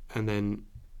 And then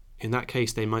in that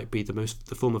case, they might be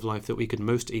the form of life that we could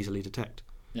most easily detect,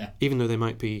 even though they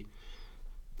might be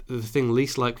the thing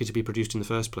least likely to be produced in the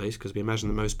first place, because we imagine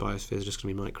that most biospheres are just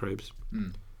going to be microbes.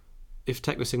 If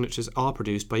technosignatures are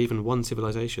produced by even one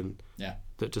civilization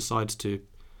that decides to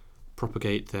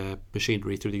propagate their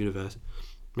machinery through the universe,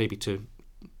 maybe to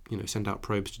send out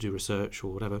probes to do research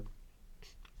or whatever,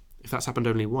 if that's happened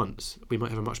only once, we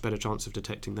might have a much better chance of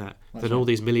detecting that than all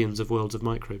these millions of worlds of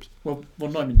microbes. Well,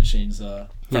 Neumann machines are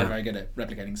very good at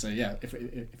replicating. So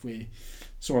if we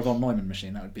saw a von Neumann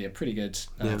machine, that would be a pretty good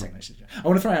technology. I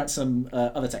want to throw out some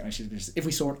other technologies. If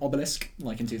we saw an obelisk,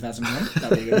 like in 2001, that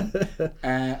would be a good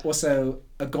one. Also,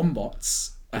 a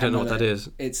gombots. I don't know what that is.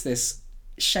 It's this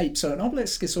shape. So an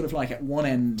obelisk is sort of like at one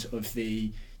end of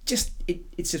the...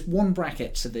 it's just one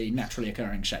bracket to the naturally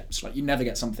occurring shapes. Like you never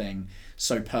get something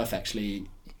so perfectly...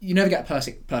 You never get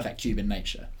a perfect cube in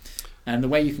nature. And the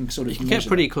way you can sort of... You can get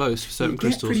pretty close for certain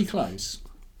crystals. Pretty close.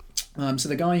 So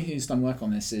the guy who's done work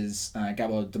on this is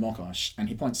Gabor Demokos, and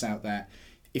he points out that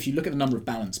if you look at the number of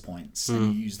balance points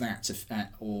and you use that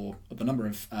or the number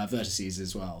of vertices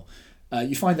as well,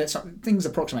 you find that things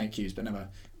approximate Qs but never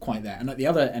quite there. And at the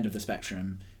other end of the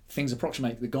spectrum, things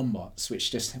approximate the Gombots,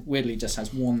 which just weirdly just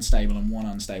has one stable and one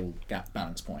unstable gap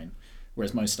balance point,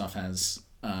 whereas most stuff has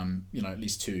at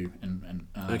least two.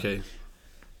 Okay.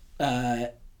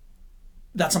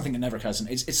 That's something that never occurs, and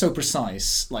it's so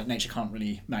precise, like nature can't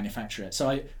really manufacture it.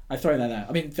 So I throw that out.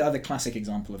 I mean, the other classic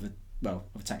example of a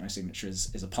technosignature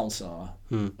is a pulsar.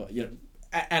 But,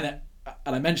 and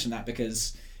I mention that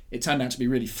because it turned out to be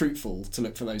really fruitful to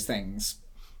look for those things,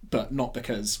 but not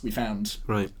because we found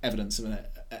evidence of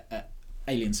an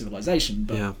alien civilization,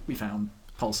 but we found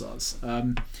pulsars.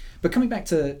 But coming back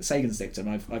to Sagan's dictum,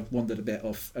 I've wandered a bit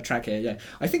off a track here. Yeah,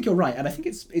 I think you're right, and I think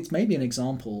it's maybe an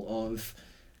example of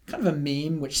kind of a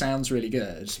meme which sounds really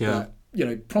good, but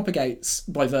propagates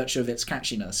by virtue of its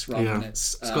catchiness rather than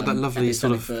it's got that lovely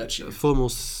sort of virtue. Formal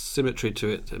symmetry to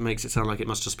it that makes it sound like it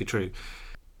must just be true.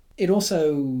 It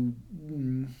also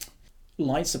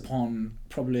lights upon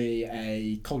probably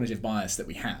a cognitive bias that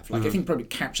we have. Like I think probably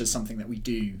captures something that we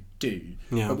do,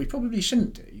 but we probably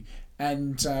shouldn't do.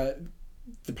 And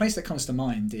the place that comes to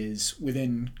mind is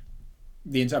within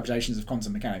the interpretations of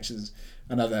quantum mechanics is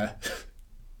another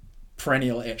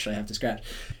perennial itch I have to scratch.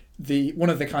 One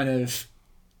of the kind of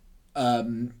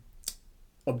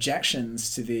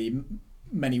objections to the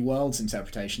many worlds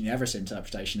interpretation, the Everest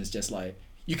interpretation, is just like,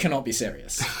 you cannot be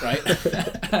serious, right?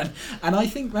 and I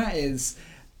think that is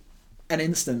an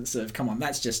instance of, come on,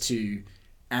 that's just too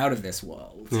out of this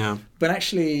world. Yeah. But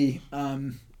actually,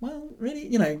 really,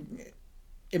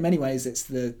 in many ways, it's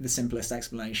the simplest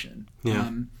explanation.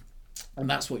 Yeah. And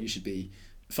that's what you should be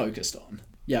focused on.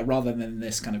 Yeah, rather than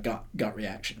this kind of gut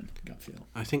reaction, gut feel.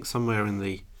 I think somewhere in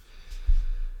the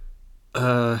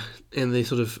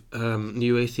sort of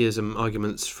new atheism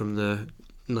arguments from the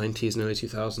 90s and early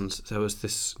 2000s, there was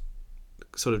this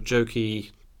sort of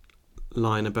jokey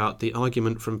line about the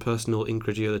argument from personal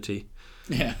incredulity.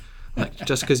 Yeah. Like,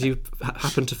 just because you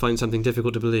happen to find something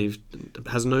difficult to believe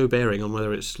has no bearing on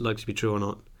whether it's likely to be true or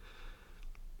not.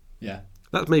 Yeah.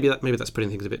 Maybe that's putting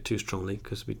things a bit too strongly,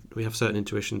 because we have certain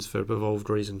intuitions for evolved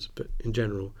reasons, but in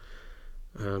general,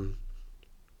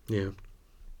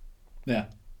 yeah.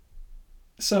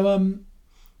 So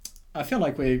I feel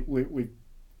like we've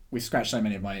scratched so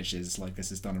many of my itches. Like, this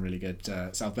has done a really good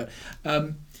self. But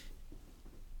I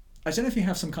don't know if you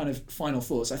have some kind of final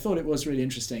thoughts. I thought it was really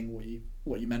interesting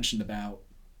what you mentioned about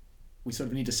we sort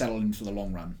of need to settle in for the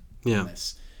long run on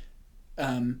this.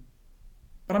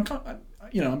 But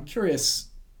I'm curious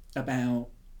about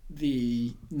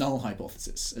the null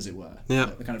hypothesis, as it were. Yeah.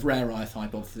 The kind of rare earth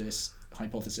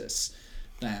hypothesis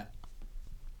that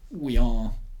we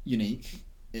are unique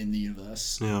in the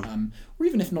universe, or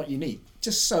even if not unique,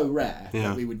 just so rare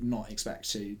that we would not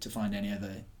expect to find any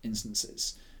other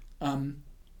instances.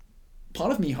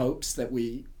 Part of me hopes that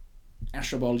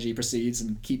astrobiology proceeds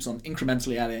and keeps on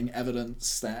incrementally adding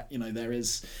evidence that there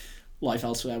is life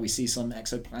elsewhere. We see some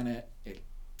exoplanet,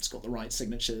 it's got the right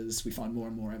signatures, we find more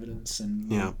and more evidence,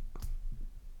 and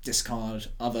discard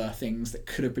other things that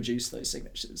could have produced those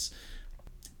signatures.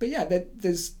 But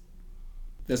there's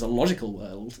a logical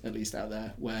world, at least out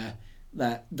there, where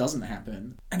that doesn't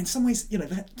happen. And in some ways,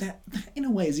 that in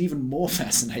a way is even more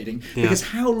fascinating, because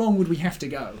how long would we have to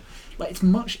go? Like, it's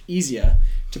much easier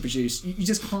to produce, you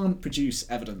just can't produce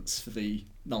evidence for the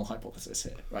null hypothesis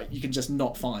here, right? You can just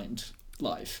not find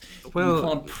life. Well, you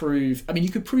can't prove, you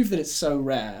could prove that it's so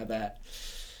rare that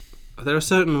there are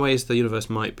certain ways the universe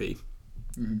might be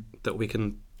that we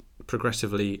can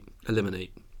progressively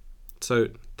eliminate. So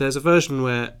there's a version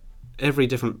where every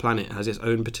different planet has its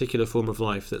own particular form of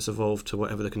life that's evolved to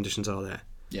whatever the conditions are there.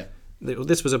 Yeah.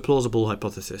 This was a plausible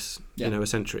hypothesis, a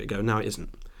century ago. Now it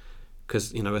isn't.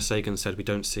 Because, as Sagan said, we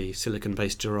don't see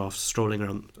silicon-based giraffes strolling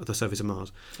around the surface of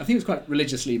Mars. I think it was quite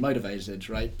religiously motivated,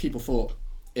 right? People thought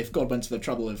if God went to the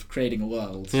trouble of creating a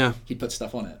world, he'd put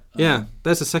stuff on it.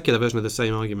 There's a secular version of the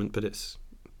same argument, but it's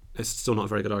still not a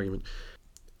very good argument.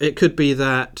 It could be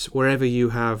that wherever you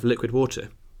have liquid water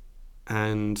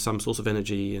and some source of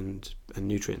energy and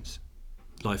nutrients,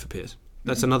 life appears.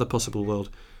 That's another possible world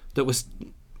that was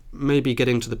maybe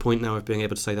getting to the point now of being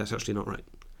able to say that's actually not right.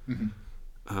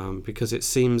 Because it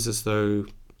seems as though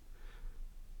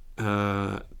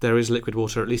there is liquid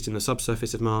water, at least in the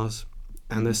subsurface of Mars,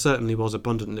 and there certainly was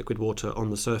abundant liquid water on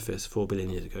the surface 4 billion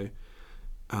years ago,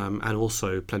 and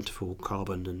also plentiful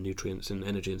carbon and nutrients and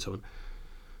energy and so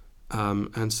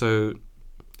on. And so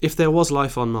if there was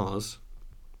life on Mars,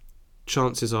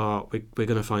 chances are we're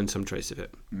going to find some trace of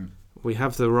it. We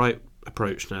have the right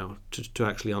approach now to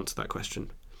actually answer that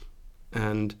question.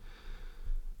 And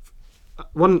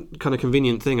one kind of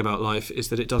convenient thing about life is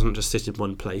that it doesn't just sit in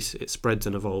one place. It spreads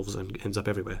and evolves and ends up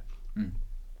everywhere. Mm.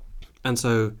 And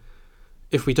so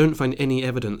if we don't find any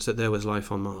evidence that there was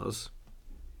life on Mars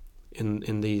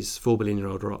in these 4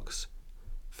 billion-year-old rocks,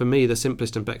 for me, the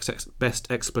simplest and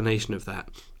best explanation of that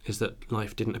is that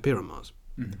life didn't appear on Mars.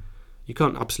 Mm. You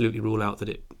can't absolutely rule out that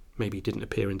it maybe didn't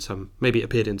appear maybe it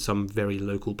appeared in some very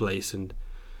local place and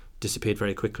disappeared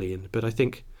very quickly. But I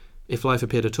think if life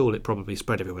appeared at all, it probably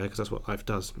spread everywhere, because that's what life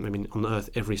does. I mean, on Earth,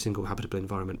 every single habitable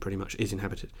environment pretty much is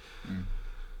inhabited. Mm.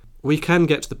 We can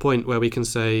get to the point where we can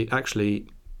say, actually,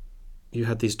 you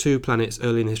had these 2 planets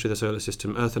early in the history of the solar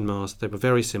system, Earth and Mars. They were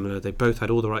very similar. They both had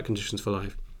all the right conditions for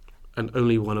life, and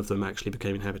only one of them actually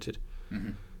became inhabited.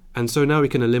 Mm-hmm. And so now we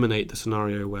can eliminate the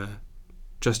scenario where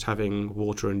just having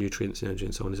water and nutrients, energy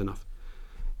and so on is enough,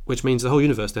 which means the whole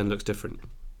universe then looks different,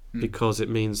 because it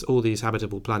means all these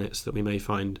habitable planets that we may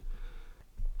find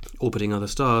orbiting other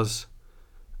stars,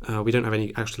 we don't have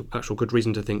any actual good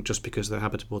reason to think just because they're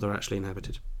habitable they're actually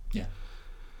inhabited. Yeah.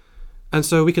 And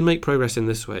so we can make progress in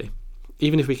this way,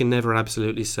 even if we can never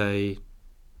absolutely say,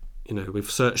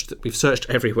 we've searched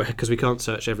everywhere, because we can't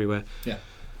search everywhere. Yeah.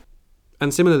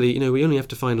 And similarly, we only have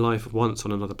to find life once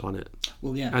on another planet.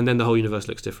 Well, yeah. And then the whole universe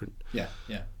looks different. Yeah,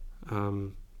 yeah.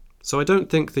 So I don't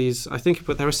think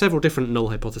but there are several different null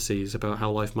hypotheses about how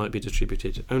life might be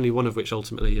distributed, only one of which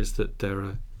ultimately is that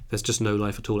there's just no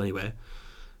life at all anywhere.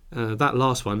 That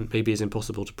last one maybe is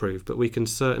impossible to prove, but we can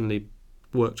certainly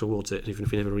work towards it, even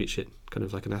if we never reach it, kind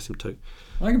of like an asymptote.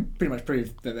 Well, I can pretty much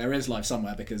prove that there is life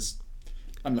somewhere, because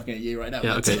I'm looking at you right now.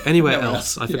 Yeah, okay. Anywhere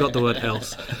else. I forgot the word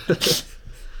else.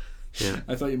 Yeah.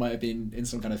 I thought you might have been in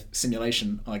some kind of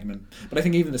simulation argument, but I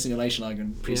think even the simulation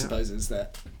argument presupposes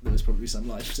that there was probably some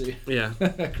life to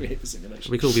create the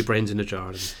simulation. We could all be brains in a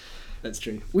jar. That's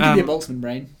true. We could be a Boltzmann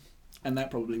brain, and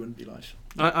that probably wouldn't be life.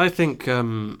 I think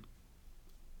I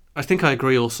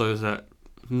agree also that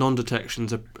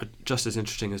non-detections are just as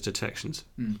interesting as detections.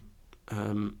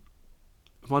 Mm.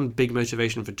 One big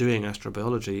motivation for doing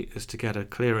astrobiology is to get a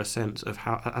clearer sense of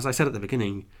how, as I said at the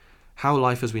beginning, how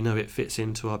life as we know it fits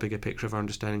into our bigger picture of our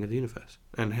understanding of the universe,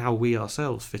 and how we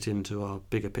ourselves fit into our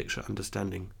bigger picture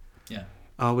understanding. Yeah.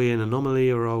 Are we an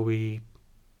anomaly, or are we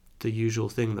the usual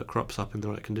thing that crops up in the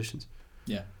right conditions?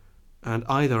 Yeah. And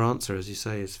either answer, as you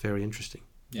say, is very interesting.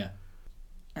 Yeah.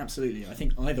 Absolutely. I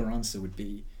think either answer would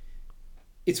be...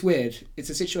 It's weird. It's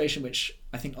a situation which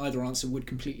I think either answer would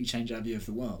completely change our view of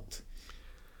the world.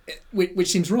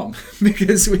 Which seems wrong,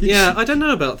 because we... Yeah, I don't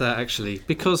know about that, actually,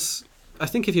 because I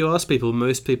think if you ask people,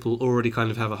 most people already kind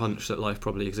of have a hunch that life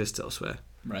probably exists elsewhere.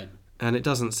 Right. And it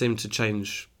doesn't seem to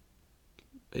change...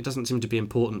 It doesn't seem to be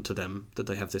important to them that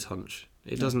they have this hunch.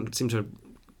 It doesn't seem to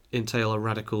entail a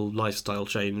radical lifestyle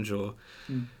change, or...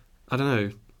 I don't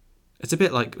know. It's a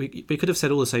bit like... We could have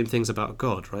said all the same things about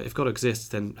God, right? If God exists,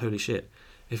 then holy shit.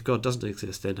 If God doesn't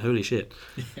exist, then holy shit.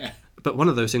 Yeah. But one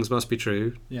of those things must be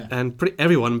true. Yeah. And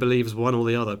everyone believes one or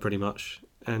the other, pretty much.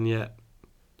 And yet,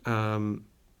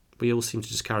 we all seem to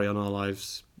just carry on our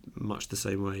lives much the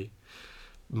same way,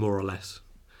 more or less.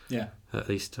 Yeah. At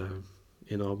least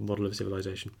in our model of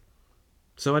civilization.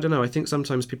 So I don't know. I think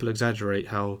sometimes people exaggerate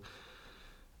how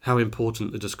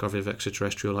important the discovery of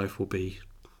extraterrestrial life will be.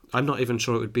 I'm not even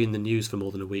sure it would be in the news for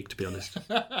more than a week, to be honest.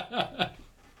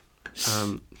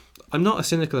 I'm not as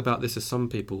cynical about this as some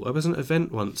people. I was at an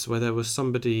event once where there was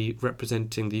somebody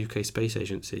representing the UK Space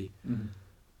Agency,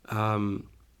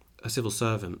 a civil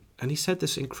servant, and he said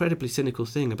this incredibly cynical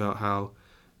thing about how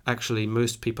actually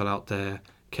most people out there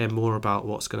care more about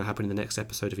what's going to happen in the next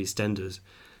episode of EastEnders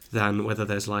than whether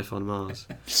there's life on Mars.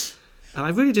 And I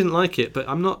really didn't like it, but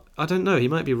I don't know, he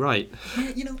might be right.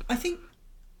 Yeah, I think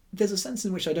there's a sense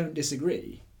in which I don't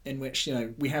disagree, in which,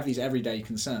 we have these everyday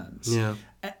concerns. Yeah.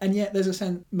 And yet there's a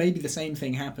sense, maybe the same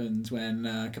thing happened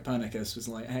when Copernicus was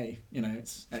like, hey,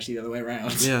 it's actually the other way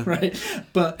around. Yeah. Right?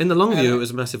 But in the long view, it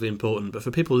was massively important, but for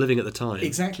people living at the time...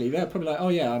 Exactly. They're probably like, oh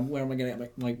yeah, where am I going to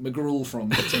get my McGraw from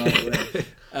tonight?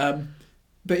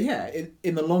 But yeah,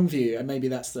 in the long view, and maybe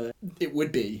it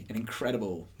would be an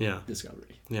incredible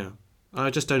discovery. Yeah. I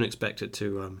just don't expect it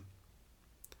to...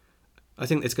 I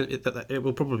think it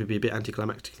will probably be a bit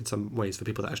anticlimactic in some ways for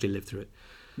people that actually live through it,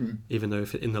 even though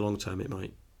in the long term it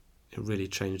might really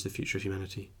change the future of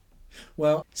humanity.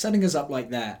 Well, setting us up like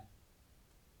that,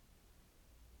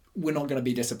 we're not going to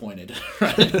be disappointed,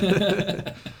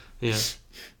 right? Yeah.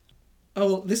 Oh,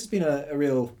 well, this has been a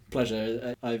real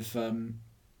pleasure. I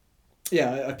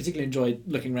particularly enjoyed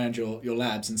looking around your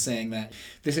labs and seeing that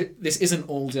this isn't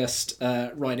all just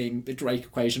writing the Drake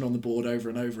equation on the board over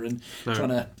and over and trying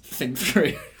to think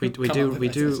through. We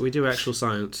do actual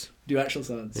science. Do actual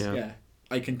science, yeah.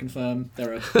 I can confirm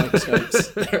there are microscopes.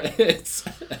 There it is.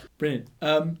 Brilliant.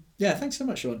 Yeah, thanks so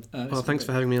much, Sean. Well, thanks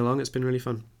for having me along. It's been really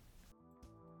fun.